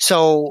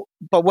 So,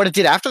 but what it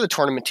did after the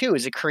tournament too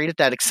is it created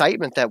that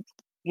excitement that,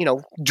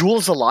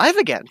 Duel's alive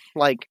again.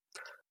 Like,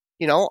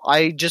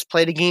 I just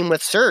played a game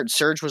with Surge.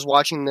 Surge was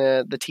watching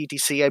the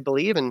TTC, I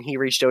believe, and he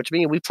reached out to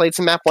me, and we played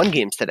some Map 1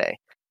 games today.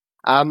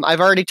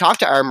 I've already talked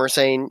to Armor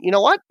saying, you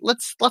know what,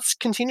 let's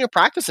continue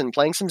practicing,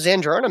 playing some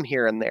Zandronum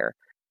here and there.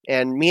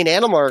 And me and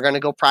Animal are going to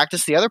go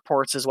practice the other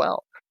ports as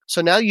well.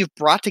 So now you've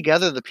brought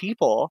together the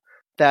people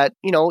that,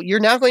 you're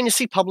now going to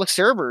see public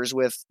servers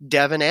with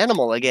Dev and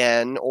Animal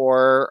again,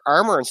 or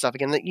Armor and stuff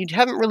again, that you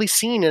haven't really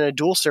seen in a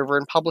dual server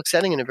in public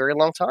setting in a very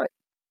long time.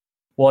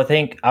 Well, I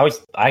think I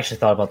actually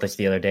thought about this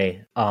the other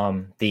day.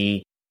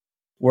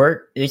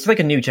 It's like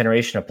a new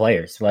generation of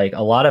players. Like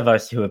a lot of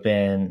us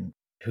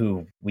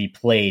who we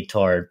played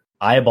till our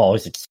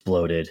eyeballs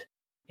exploded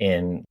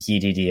in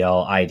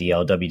ZDDL,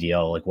 IDL,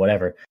 WDL, like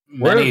whatever.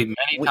 Many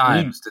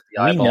times did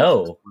the eyeballs we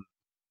know,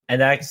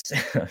 and that's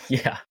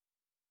yeah.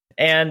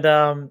 And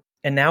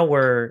now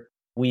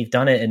we've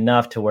done it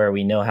enough to where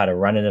we know how to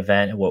run an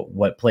event and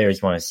what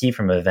players want to see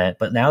from an event.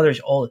 But now there's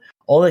all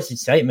this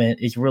excitement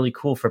is really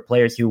cool for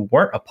players who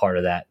weren't a part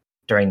of that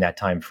during that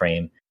time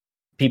frame.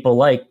 People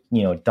like,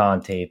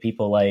 Dante,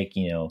 people like,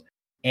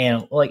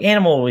 and like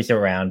Animal was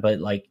around, but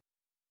like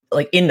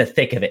in the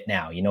thick of it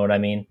now, you know what I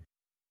mean?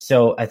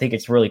 So I think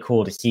it's really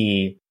cool to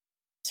see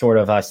sort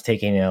of us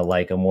taking a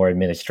more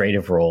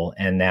administrative role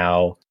and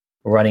now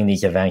running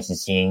these events and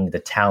seeing the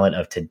talent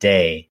of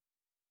today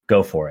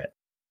go for it.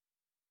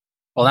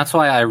 Well, that's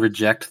why I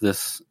reject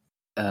this.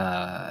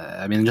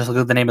 Just look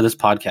at the name of this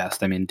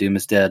podcast. I mean, Doom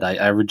is Dead.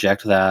 I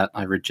reject that.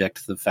 I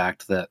reject the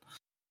fact that,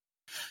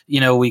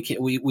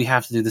 we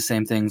have to do the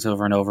same things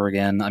over and over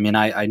again. I mean,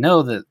 I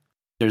know that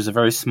there's a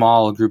very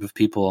small group of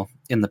people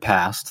in the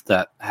past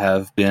that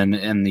have been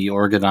in the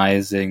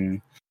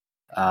organizing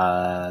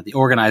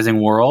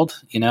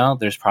world.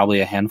 There's probably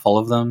a handful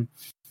of them.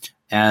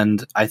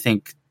 And I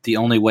think the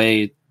only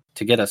way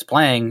to get us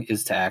playing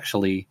is to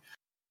actually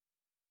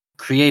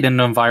create an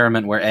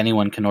environment where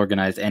anyone can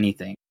organize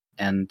anything.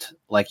 And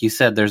like you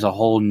said, there's a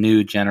whole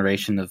new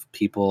generation of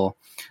people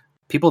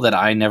that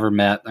I never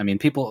met. I mean,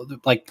 people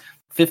like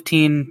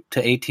 15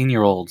 to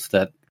 18-year-olds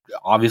that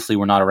obviously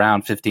were not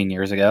around 15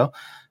 years ago.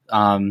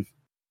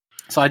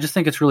 So I just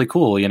think it's really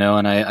cool,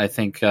 and I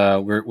think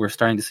we're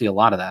starting to see a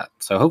lot of that.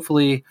 So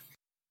hopefully,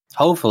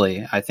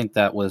 I think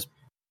that was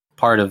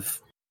part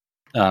of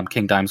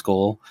King Dime's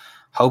goal.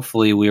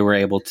 Hopefully we were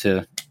able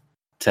to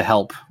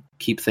help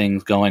keep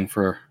things going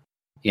for,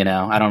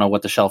 I don't know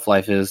what the shelf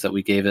life is that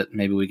we gave it.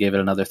 Maybe we gave it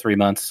another 3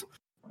 months,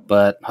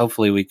 but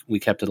hopefully we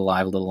kept it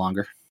alive a little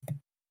longer.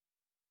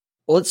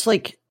 Well, let's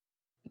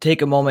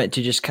take a moment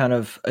to just kind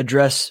of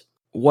address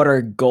what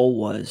our goal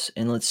was,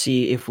 and let's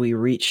see if we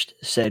reached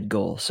said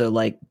goal. So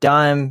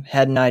Dime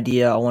had an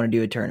idea, I want to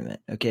do a tournament.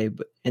 Okay.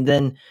 And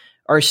then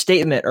our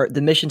statement, or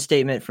the mission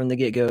statement from the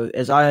get-go,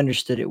 as I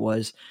understood it,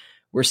 was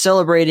we're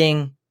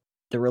celebrating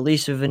the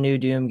release of a new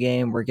Doom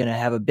game. We're going to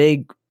have a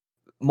big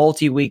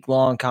multi-week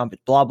long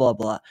blah, blah,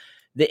 blah.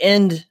 The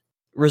end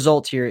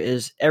result here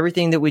is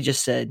everything that we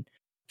just said,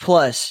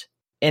 plus,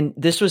 and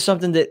this was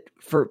something that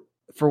for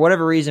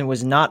whatever reason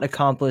was not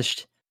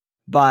accomplished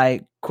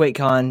by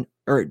QuakeCon,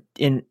 or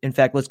in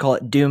fact, let's call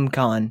it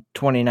DoomCon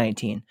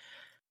 2019.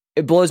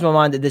 It blows my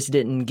mind that this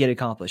didn't get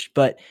accomplished,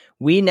 but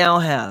we now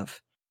have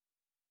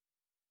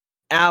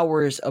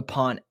hours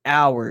upon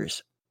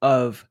hours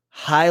of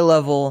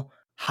high-level,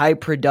 high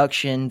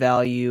production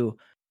value,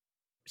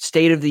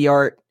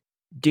 state-of-the-art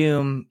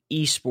Doom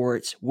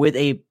esports with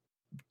a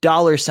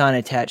dollar sign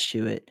attached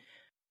to it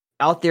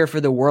out there for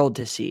the world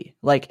to see.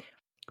 Like,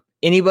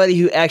 anybody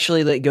who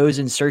actually goes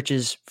and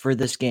searches for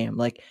this game,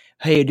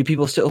 hey, do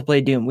people still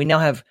play Doom? We now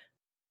have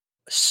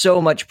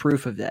so much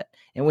proof of that,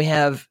 and we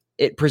have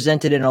it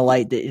presented in a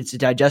light that it's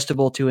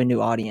digestible to a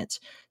new audience.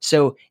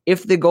 So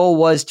if the goal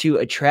was to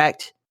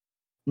attract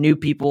new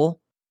people,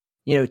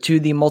 to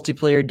the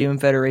multiplayer Doom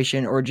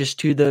Federation, or just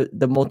to the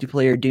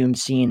multiplayer Doom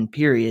scene,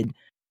 period,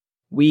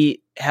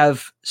 we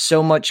have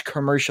so much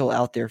commercial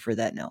out there for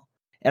that now.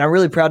 And I'm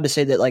really proud to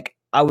say that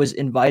I was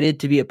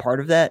invited to be a part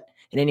of that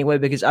in any way,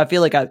 because I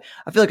feel like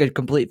a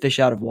complete fish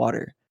out of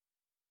water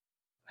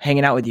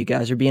hanging out with you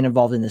guys or being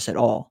involved in this at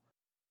all.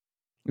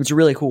 It's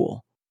really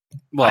cool.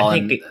 Well, I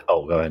think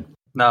go ahead.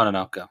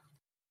 No, go.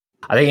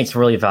 I think it's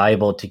really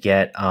valuable to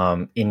get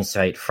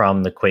insight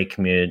from the Quake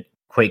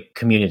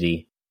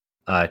community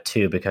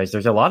too, because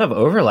there's a lot of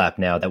overlap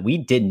now that we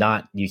did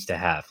not used to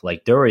have.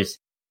 There was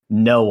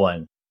no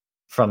one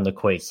from the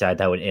Quake side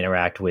that would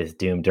interact with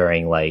Doom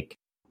during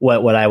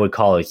what I would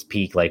call its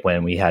peak,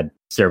 when we had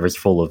servers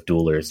full of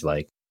duelers,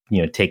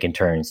 taking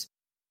turns.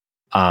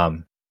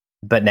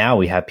 but now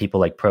we have people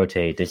like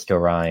Prote, Disco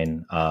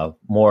Ryan,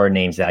 more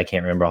names that I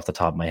can't remember off the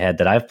top of my head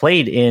that I've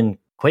played in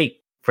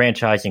Quake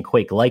franchise and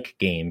Quake-like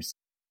games.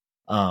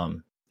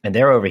 And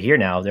they're over here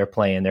now. They're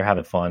playing. They're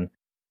having fun.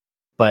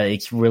 But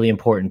it's really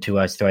important to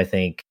us to, I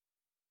think,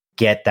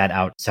 get that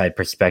outside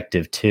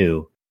perspective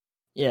too.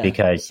 Yeah.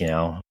 Because,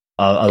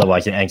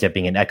 otherwise it ends up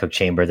being an echo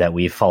chamber that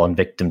we've fallen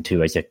victim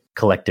to as a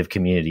collective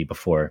community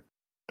before.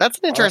 That's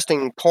an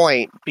interesting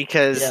point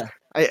because Yeah.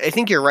 I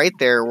think you're right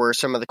there where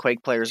some of the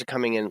Quake players are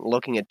coming in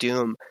looking at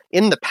Doom.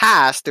 In the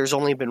past, there's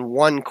only been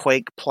one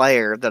Quake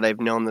player that I've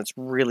known that's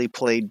really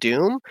played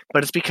Doom,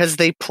 but it's because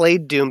they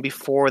played Doom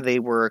before they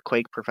were a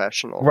Quake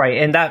professional. Right,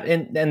 and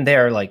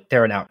they're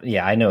an out.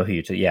 Yeah, I know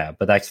who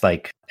but that's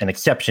like an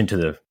exception to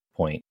the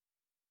point.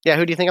 Yeah,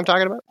 who do you think I'm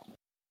talking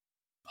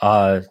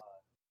about?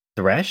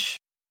 Thresh,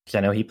 because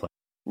I know he played.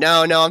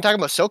 No, I'm talking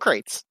about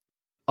Socrates.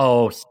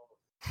 Oh,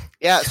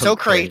 yeah,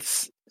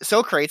 Socrates.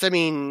 Socrates. I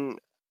mean,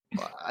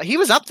 he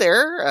was up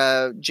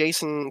there.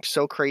 Jason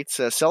Socrates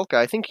Silka.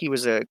 I think he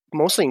was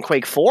mostly in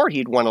Quake 4.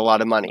 He'd won a lot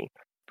of money,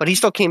 but he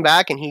still came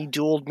back and he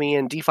dueled me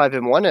in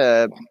D5M1.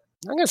 I'm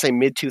gonna say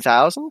mid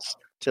 2000s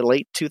to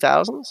late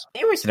 2000s.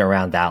 He wasn't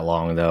around that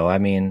long, though. I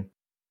mean,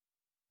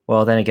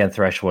 well, then again,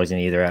 Thresh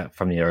wasn't either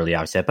from the early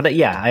outset. But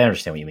yeah, I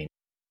understand what you mean.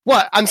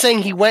 What I'm saying,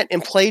 he went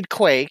and played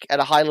Quake at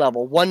a high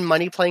level, won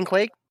money playing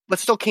Quake, but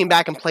still came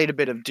back and played a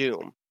bit of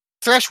Doom.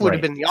 Thresh would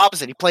have been the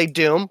opposite. He played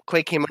Doom,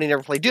 Quake came money,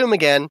 never played Doom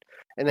again,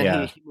 and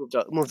then he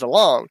moved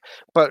along.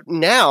 But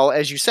now,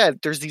 as you said,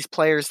 there's these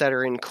players that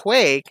are in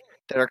Quake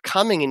that are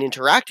coming and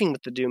interacting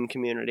with the Doom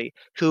community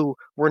who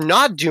were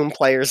not Doom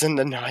players in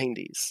the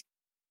 90s.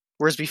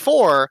 Whereas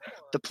before,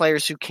 the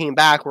players who came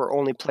back were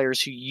only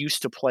players who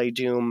used to play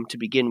Doom to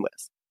begin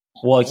with.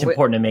 Well, it's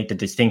important to make the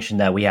distinction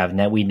that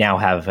we now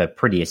have a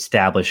pretty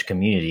established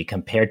community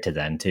compared to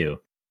then, too.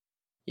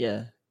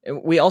 Yeah.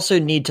 We also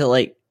need to,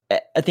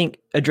 I think,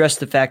 address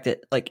the fact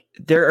that,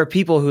 there are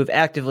people who have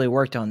actively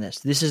worked on this.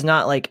 This is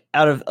not,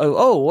 out of,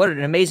 what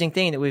an amazing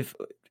thing that we've,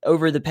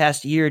 over the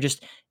past year,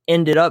 just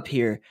ended up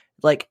here.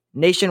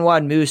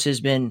 Nationwide Moose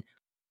has been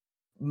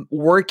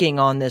working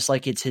on this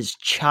like it's his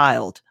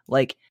child.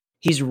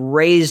 He's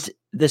raised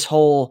this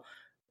whole,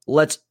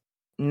 let's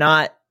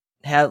not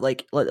have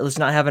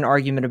an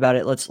argument about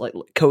it. Let's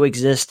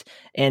coexist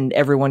and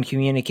everyone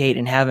communicate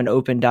and have an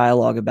open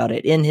dialogue about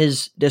it in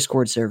his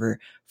Discord server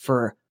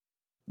for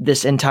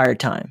this entire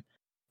time.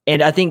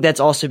 And I think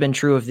that's also been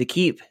true of the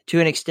Keep to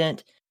an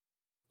extent.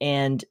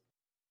 And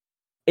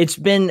it's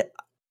been,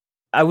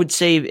 I would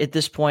say at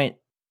this point,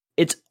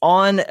 it's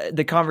on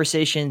the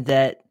conversation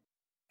that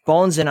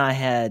Bones and I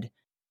had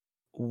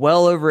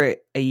well over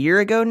a year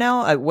ago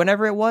now,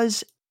 whenever it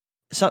was.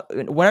 So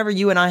whenever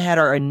you and I had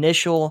our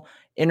initial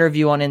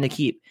interview on In the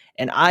Keep,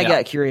 and I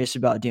got curious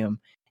about Doom,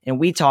 and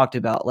we talked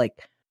about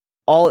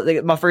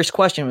my first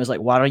question was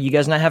why don't you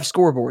guys not have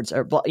scoreboards,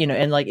 or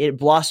and it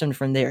blossomed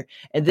from there.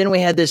 And then we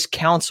had this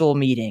council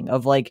meeting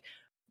of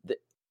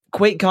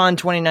QuakeCon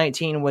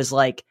 2019 was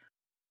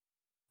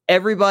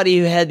everybody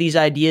who had these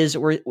ideas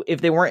were,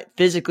 if they weren't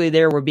physically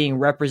there, were being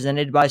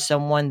represented by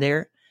someone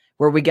there,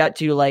 where we got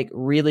to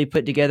really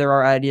put together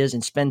our ideas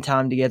and spend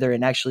time together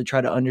and actually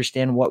try to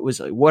understand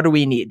what do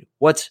we need?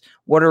 What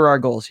are our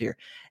goals here?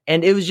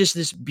 And it was just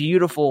this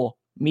beautiful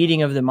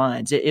meeting of the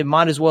minds. It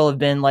might as well have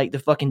been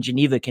the fucking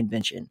Geneva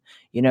Convention,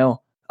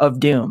 of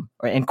Doom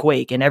and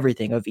Quake and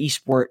everything, of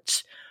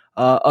esports,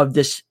 of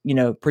this,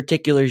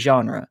 particular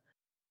genre.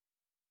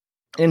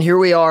 And here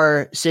we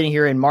are sitting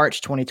here in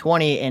March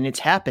 2020, and it's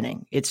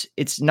happening.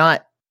 It's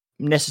not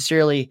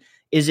necessarily,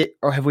 is it,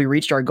 or have we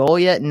reached our goal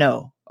yet?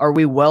 No. Are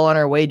we well on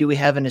our way? Do we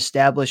have an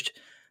established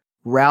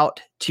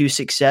route to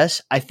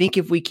success? I think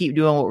if we keep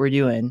doing what we're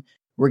doing,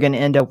 we're going to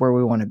end up where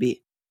we want to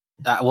be.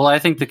 Well, I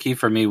think the key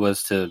for me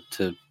was to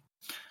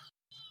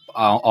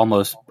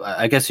almost,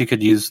 I guess you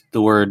could use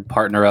the word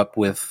partner up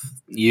with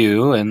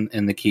you and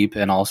in the Keep,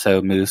 and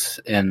also Moose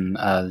in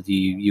the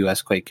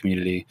US Quake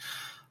community,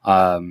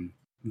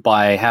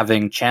 by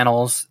having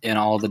channels in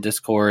all the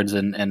Discords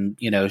and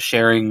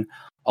sharing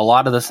a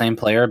lot of the same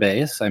player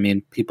base. I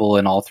mean, people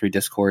in all three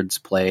Discords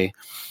play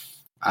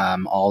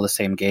all the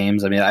same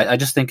games. I mean, I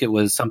just think it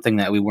was something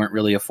that we weren't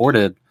really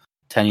afforded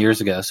 10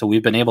 years ago. So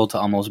we've been able to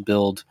almost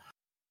build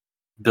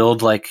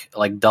like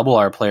double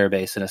our player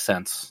base in a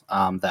sense,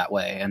 that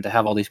way. And to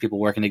have all these people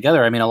working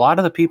together. I mean, a lot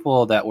of the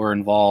people that were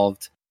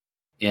involved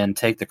in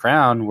Take the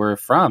Crown were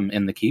from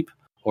In the Keep,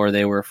 or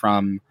they were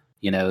from,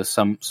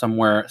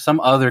 some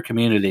other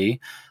community.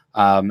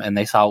 And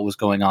they saw what was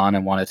going on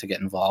and wanted to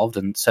get involved.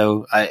 And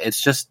so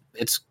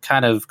it's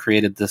kind of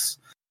created this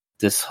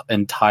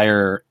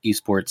entire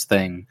esports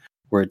thing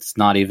where it's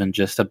not even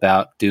just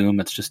about Doom.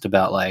 It's just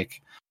about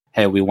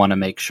hey, we want to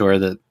make sure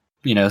that,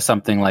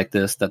 something like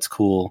this that's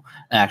cool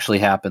actually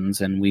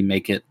happens, and we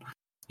make it,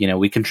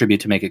 we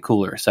contribute to make it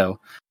cooler. So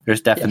there's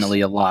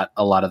definitely a lot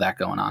of that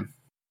going on.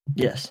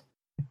 Yes.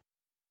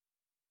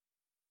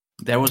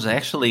 There was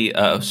actually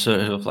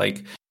sort of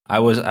I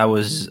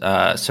was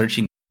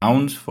searching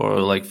around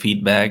for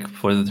feedback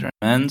for the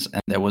tournaments,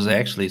 and there was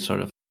actually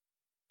sort of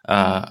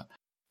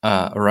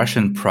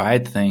Russian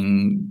pride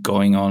thing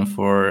going on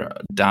for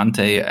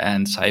Dante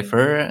and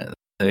Cypher.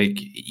 Like,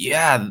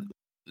 yeah,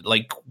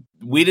 like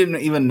we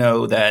didn't even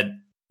know that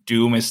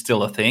Doom is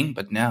still a thing,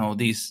 but now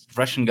these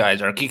Russian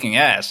guys are kicking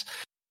ass.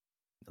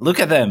 Look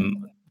at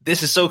them.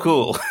 This is so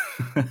cool.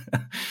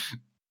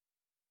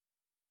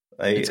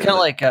 It's kind of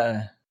like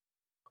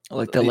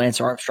the Lance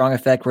Armstrong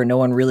effect, where no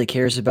one really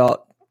cares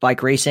about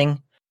bike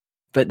racing,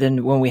 but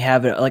then when we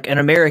have it, like an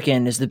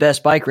American is the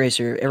best bike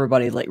racer,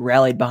 everybody like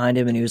rallied behind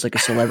him, and he was like a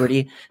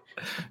celebrity.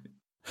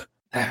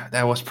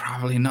 That was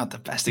probably not the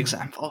best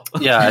example.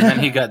 Yeah, and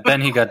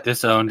then he got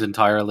disowned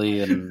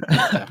entirely, and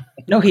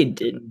No, he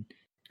didn't.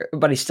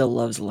 Everybody still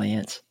loves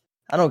Lance.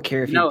 I don't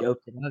care if he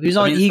doped him up. He was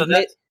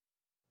on.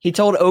 He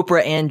told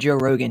Oprah and Joe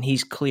Rogan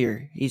he's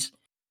clear.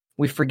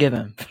 We forgive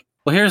him.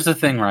 Well, here's the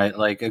thing, right?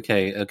 Like,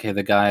 okay,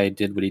 the guy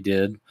did what he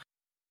did,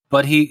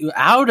 but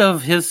out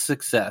of his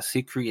success,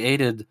 he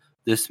created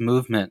this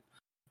movement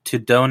to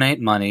donate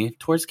money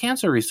towards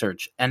cancer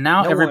research, and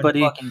now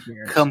everybody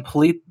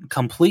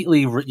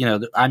completely,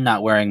 I'm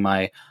not wearing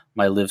my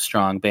Live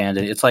Strong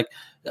bandit. It's like,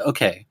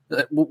 okay,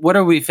 what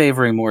are we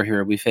favoring more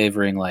here? Are we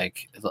favoring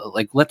like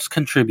let's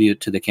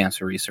contribute to the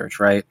cancer research,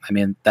 right? I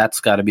mean,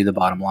 that's got to be the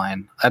bottom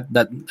line.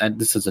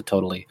 This is a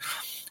totally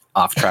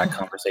off track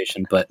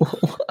conversation, but.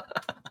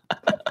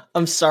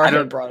 I'm sorry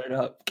I brought it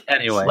up.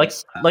 Anyway,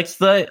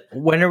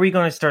 when are we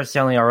going to start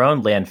selling our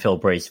own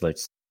landfill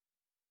bracelets?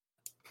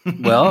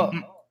 Well,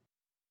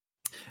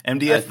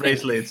 MDF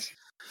bracelets.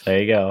 There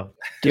you go.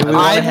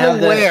 I will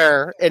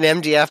wear an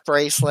MDF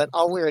bracelet.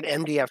 I'll wear an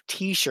MDF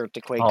T-shirt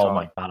to QuakeCon. Oh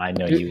my god, I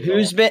know you.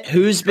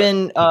 Who's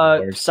been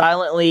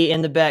silently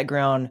in the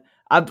background?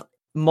 I've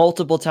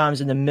multiple times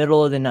in the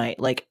middle of the night,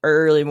 like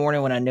early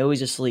morning when I know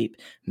he's asleep,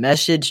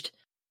 messaged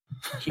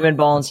Human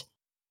Bones.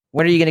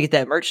 When are you going to get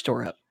that merch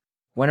store up?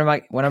 When am I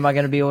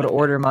going to be able to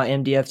order my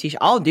MDF T-shirt?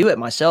 I'll do it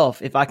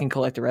myself if I can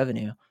collect the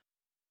revenue.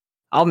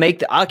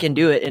 I can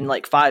do it in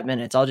like 5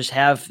 minutes. I'll just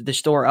have the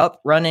store up,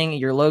 running,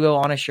 your logo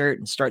on a shirt,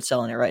 and start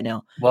selling it right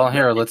now. Well,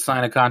 here, let's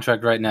sign a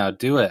contract right now.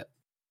 Do it.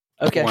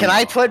 Okay. Can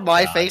I put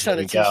my face on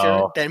a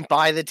T-shirt, then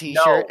buy the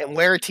T-shirt and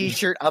wear a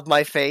T-shirt of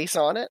my face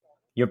on it?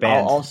 You're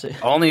banned.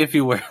 Only if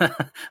you wear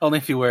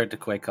it to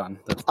QuakeCon.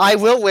 I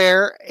will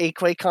wear a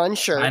QuakeCon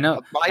shirt. I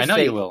know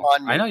you will.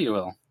 I know you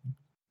will.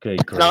 Good.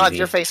 And I'll have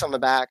your face on the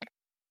back.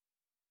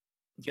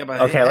 Yeah,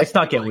 but okay, let's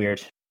not get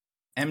weird.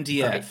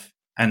 MDF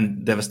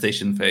and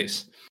Devastation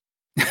face.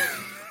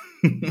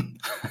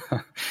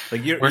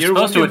 Like we're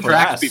supposed to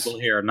attract people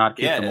here, not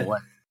keep them away.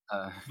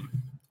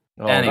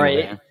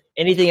 Anyway. Right.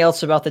 Anything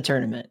else about the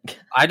tournament?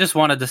 I just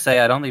wanted to say,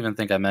 I don't even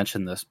think I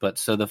mentioned this, but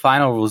so the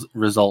final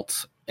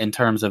results in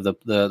terms of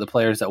the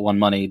players that won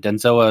money,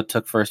 Denzoa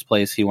took first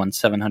place. He won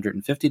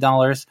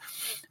 $750.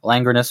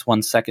 Langrenus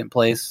won second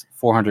place,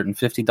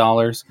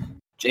 $450.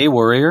 Jay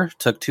Warrior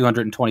took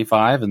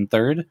 $225 in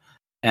third.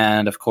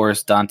 And of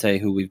course, Dante,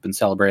 who we've been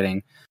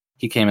celebrating,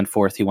 he came in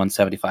fourth. He won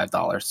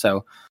 $75.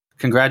 So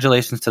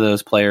congratulations to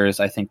those players.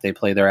 I think they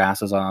played their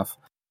asses off.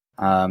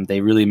 They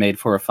really made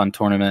for a fun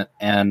tournament.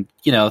 And,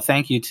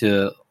 thank you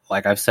to,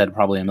 like I've said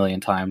probably a million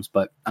times,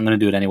 but I'm going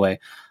to do it anyway.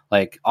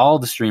 Like all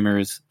the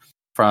streamers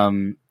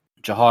from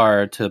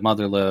Jahar to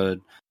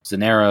Motherload,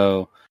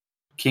 Zanero,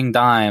 King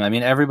Dime. I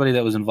mean, everybody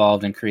that was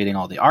involved in creating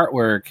all the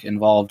artwork,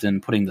 involved in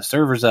putting the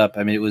servers up.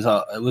 I mean, it was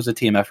a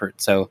team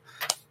effort. So,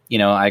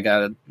 I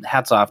got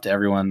hats off to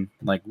everyone.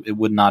 Like it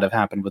would not have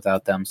happened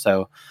without them.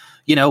 So,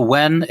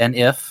 when and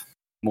if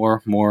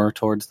more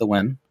towards the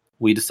when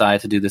we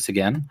decide to do this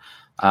again,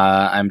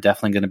 I'm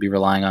definitely going to be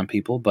relying on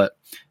people. But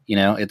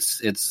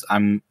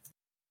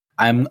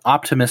I'm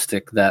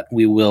optimistic that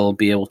we will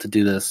be able to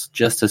do this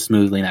just as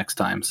smoothly next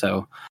time.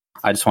 So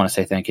I just want to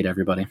say thank you to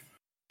everybody.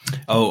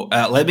 Oh,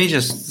 let me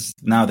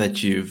just, now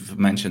that you've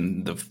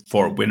mentioned the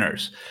 4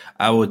 winners,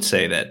 I would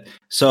say that.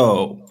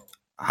 So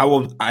how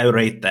would I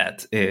rate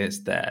that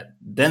is that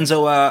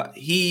Denzoa,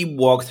 he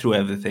walked through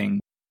everything.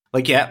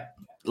 Like, yeah,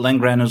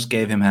 Langrenus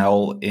gave him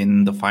hell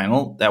in the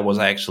final. That was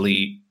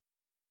actually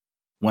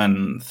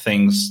when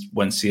things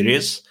went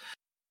serious.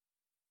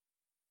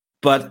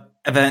 But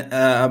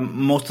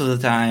most of the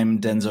time,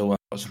 Denzoa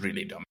was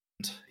really dominant.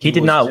 He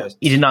did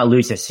not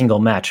lose a single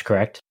match,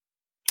 correct?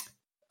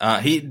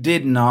 He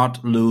did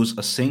not lose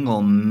a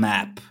single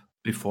map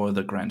before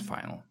the grand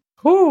final.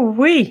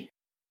 Ooh-wee.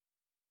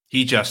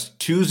 He just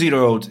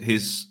 2-0'd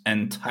his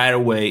entire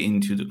way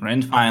into the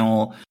grand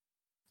final,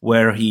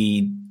 where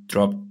he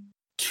dropped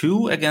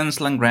 2 against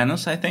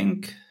Langrenus, I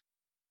think.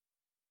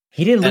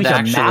 He didn't lose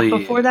a map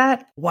before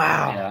that?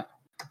 Wow. Yeah.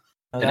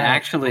 And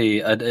actually,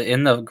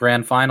 in the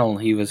grand final,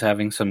 he was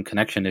having some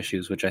connection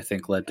issues, which I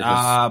think led to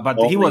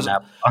his.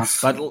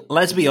 But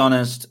let's be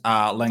honest,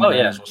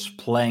 Langrenus was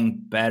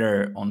playing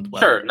better on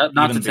 12. Sure,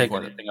 not to take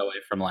anything away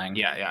from Lang.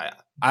 Yeah.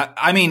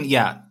 I mean,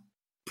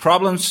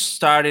 problems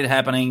started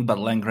happening, but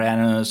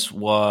Langrenus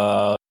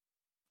was,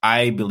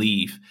 I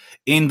believe,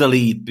 in the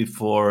lead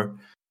before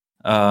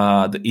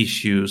the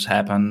issues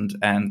happened,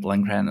 and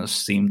Langrenus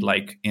seemed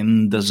like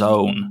in the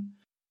zone.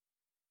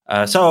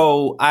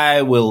 So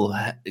I will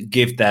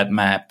give that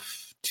map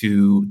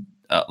to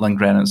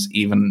Langrenus,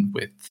 even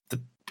with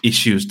the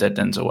issues that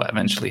Denzoa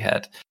eventually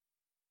had.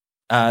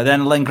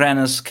 Then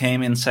Langrenus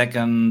came in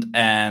second,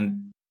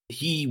 and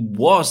he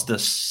was the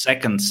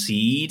second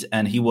seed,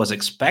 and he was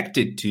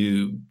expected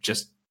to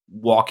just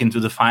walk into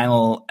the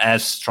final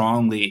as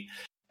strongly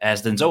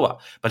as Denzoa.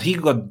 But he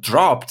got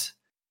dropped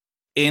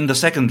in the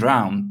second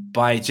round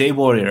by Jay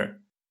Warrior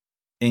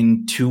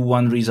in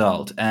 2-1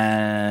 result.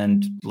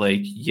 And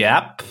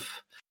yep.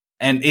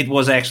 And it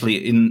was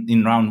actually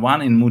in round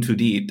one in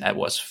Mu2D, that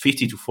was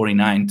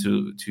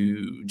 50-49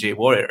 to Jay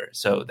Warrior.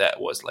 So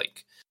that was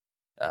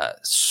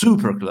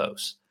super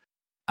close.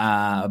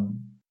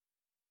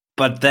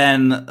 But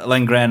then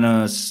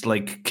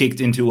Langrenus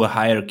kicked into a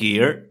higher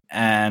gear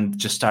and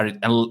just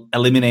started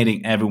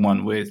eliminating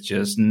everyone with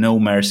just no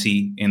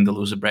mercy in the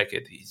loser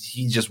bracket.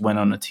 He just went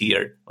on a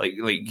tear.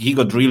 He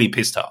got really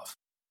pissed off.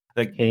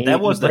 He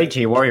played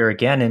Jay Warrior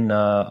again in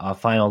a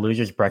final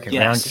losers bracket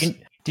round.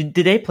 Did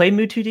they play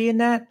Mu2D in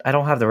that? I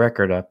don't have the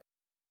record up.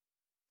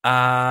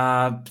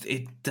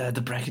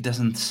 The bracket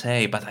doesn't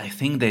say, but I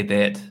think they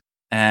did.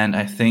 And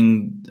I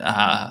think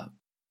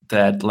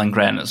that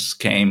Langrenus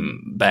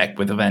came back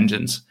with a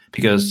vengeance,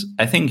 because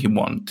I think he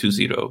won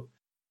 2-0.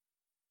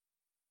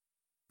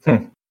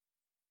 So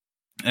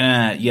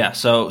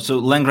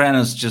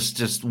Langrenus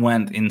just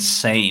went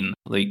insane.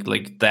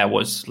 That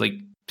was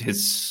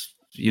his,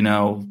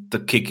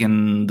 the kick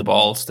in the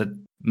balls that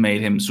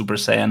made him Super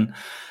Saiyan.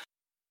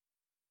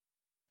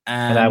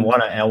 And I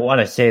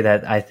want to say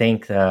that I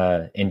think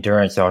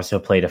endurance also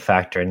played a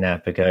factor in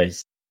that,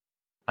 because,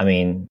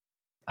 I'm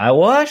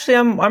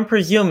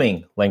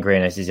presuming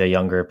Langrenus is a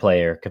younger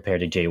player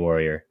compared to Jay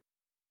Warrior.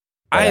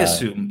 I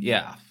assume,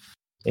 yeah.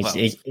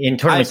 It's in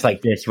tournaments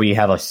like this where you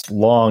have a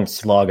long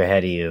slog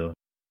ahead of you,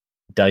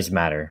 it does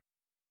matter.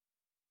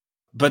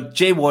 But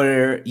Jay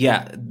Warrior,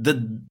 yeah,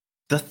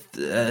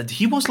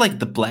 he was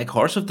the black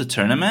horse of the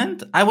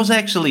tournament. I was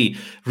actually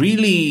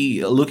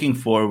really looking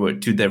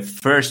forward to their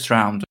first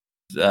round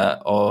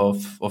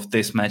of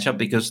this matchup,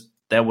 because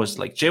that was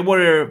Jay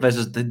Warrior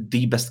versus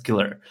the best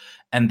killer.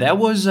 And that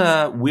was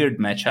a weird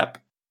matchup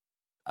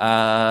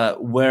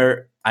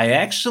where I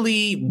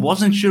actually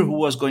wasn't sure who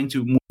was going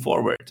to move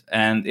forward.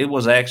 And it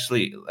was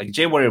actually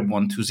Jay Warrior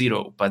won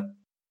 2-0, but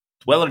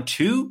Dweller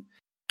 2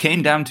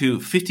 came down to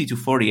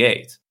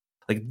 50-48.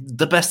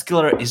 The best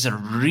killer is a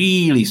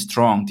really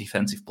strong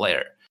defensive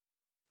player.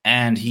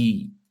 And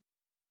he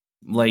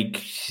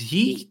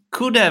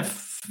could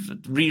have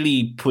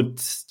really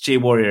put Jay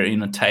Warrior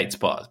in a tight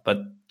spot, but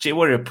Jay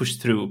Warrior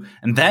pushed through,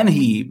 and then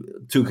he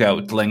took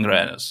out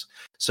Langrenus.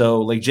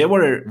 So Jay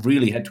Warrior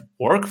really had to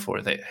work for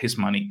his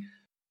money.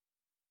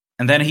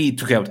 And then he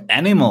took out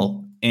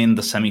Animal in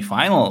the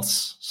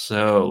semifinals.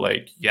 So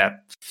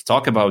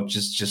talk about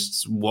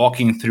just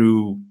walking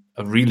through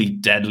a really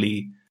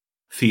deadly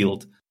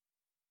field.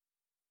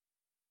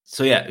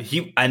 So yeah,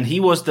 he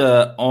was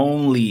the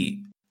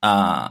only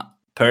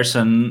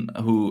person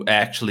who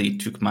actually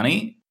took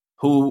money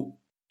who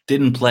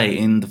didn't play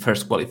in the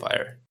first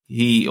qualifier.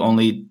 He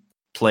only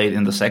played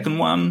in the second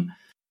one,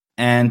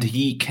 and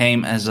he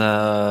came as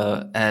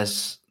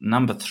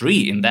number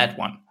 3 in that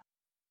one,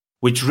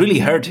 which really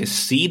hurt his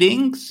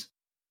seedings.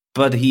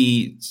 But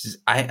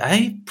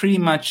I pretty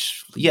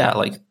much,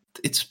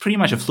 it's pretty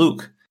much a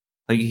fluke.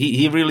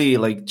 He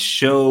really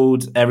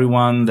showed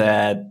everyone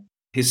that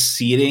his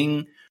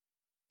seeding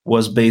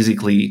was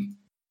basically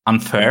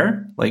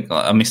unfair,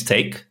 a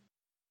mistake.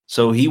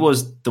 So he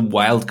was the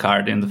wild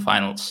card in the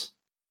finals.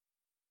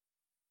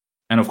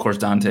 And of course,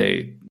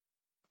 Dante,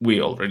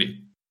 we already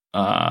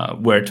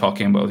were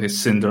talking about his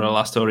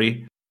Cinderella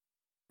story.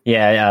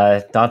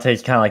 Yeah,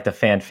 Dante's kind of the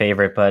fan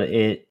favorite, but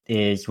it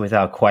is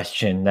without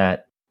question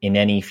that in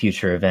any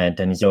future event,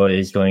 Denzoa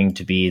is going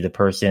to be the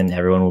person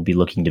everyone will be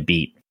looking to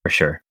beat, for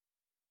sure.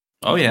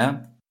 Oh yeah,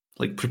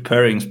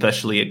 preparing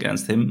especially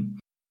against him.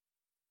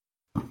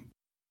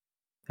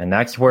 And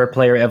that's where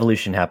player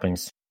evolution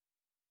happens.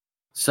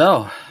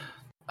 So,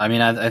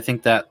 I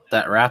think that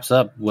wraps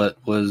up what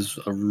was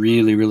a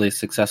really, really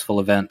successful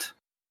event.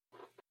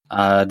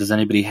 Does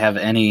anybody have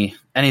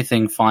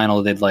anything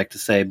final they'd like to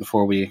say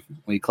before we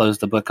close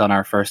the book on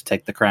our first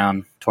Take the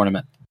Crown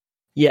tournament?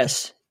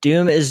 Yes.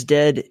 Doom is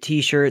Dead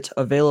t-shirts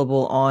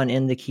available on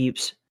In the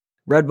Keeps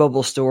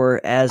Redbubble store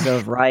as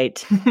of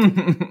right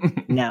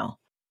now.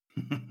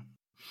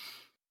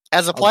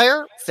 As a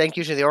player, thank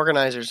you to the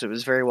organizers. It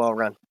was very well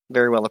run,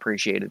 very well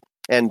appreciated.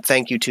 And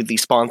thank you to the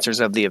sponsors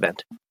of the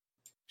event.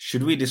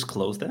 Should we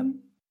disclose them,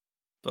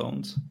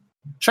 Bones?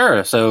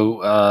 Sure.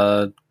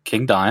 So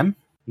King Dime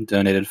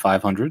donated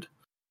 500.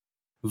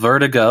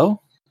 Vertigo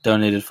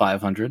donated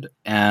 500,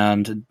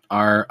 and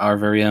our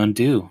very own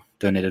Do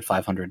donated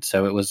 500.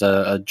 So it was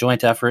a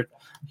joint effort.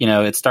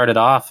 It started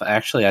off,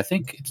 actually, I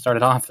think it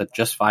started off at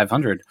just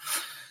 500.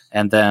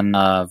 And then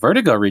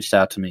Vertigo reached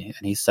out to me,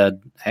 and he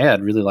said, "Hey,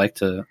 I'd really like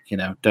to,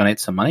 donate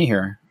some money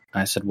here."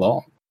 And I said,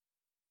 "Well,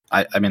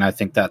 I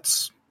think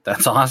that's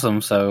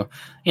awesome." So,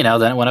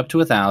 then it went up to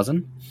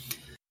 1,000,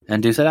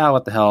 and Dude said, "Oh,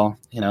 what the hell,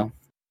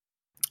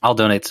 I'll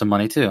donate some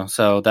money too."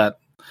 So that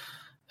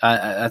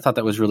I thought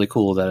that was really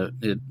cool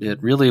that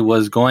it really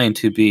was going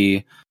to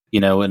be,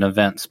 an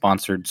event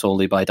sponsored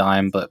solely by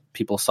Dime, but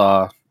people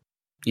saw,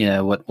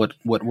 what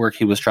work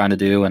he was trying to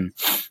do, and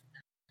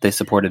they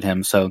supported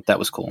him. So that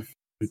was cool.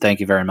 And thank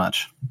you very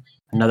much.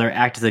 Another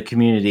act of the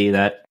community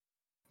that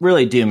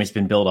really Doom has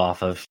been built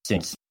off of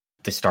since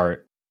the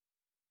start.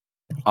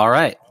 All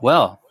right.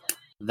 Well,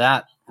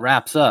 that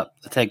wraps up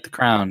the Take the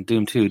Crown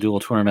Doom 2 Dual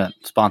Tournament,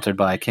 sponsored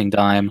by King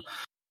Dime.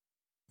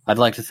 I'd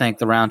like to thank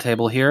the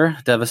roundtable here,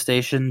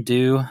 Devastation,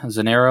 Dew,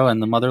 Zanero,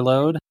 and the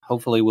Motherload.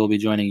 Hopefully we'll be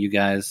joining you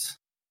guys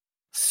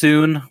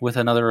soon with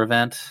another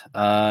event.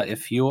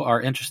 If you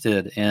are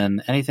interested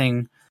in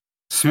anything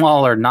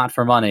small or not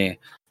for money,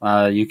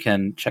 you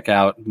can check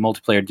out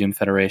Multiplayer Doom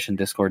Federation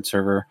Discord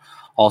server,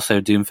 also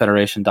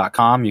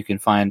doomfederation.com. You can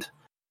find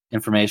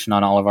information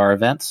on all of our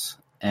events.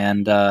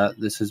 And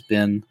this has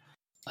been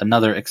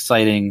another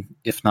exciting,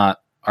 if not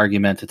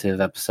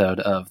argumentative, episode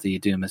of the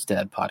Doom is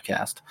Dead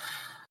podcast.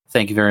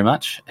 Thank you very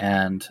much,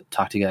 and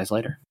talk to you guys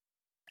later.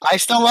 I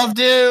still love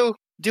Dew.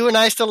 Dew and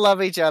I still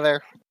love each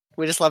other.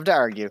 We just love to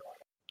argue.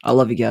 I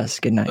love you guys.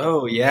 Good night.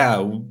 Oh,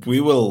 yeah.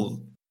 We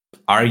will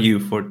argue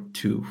for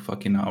 2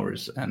 fucking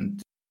hours,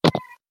 and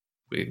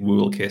we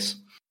will kiss.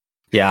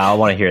 Yeah, I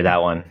want to hear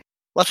that one.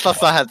 Let's not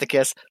have the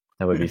kiss.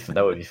 That would be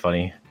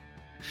funny.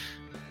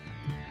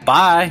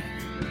 Bye.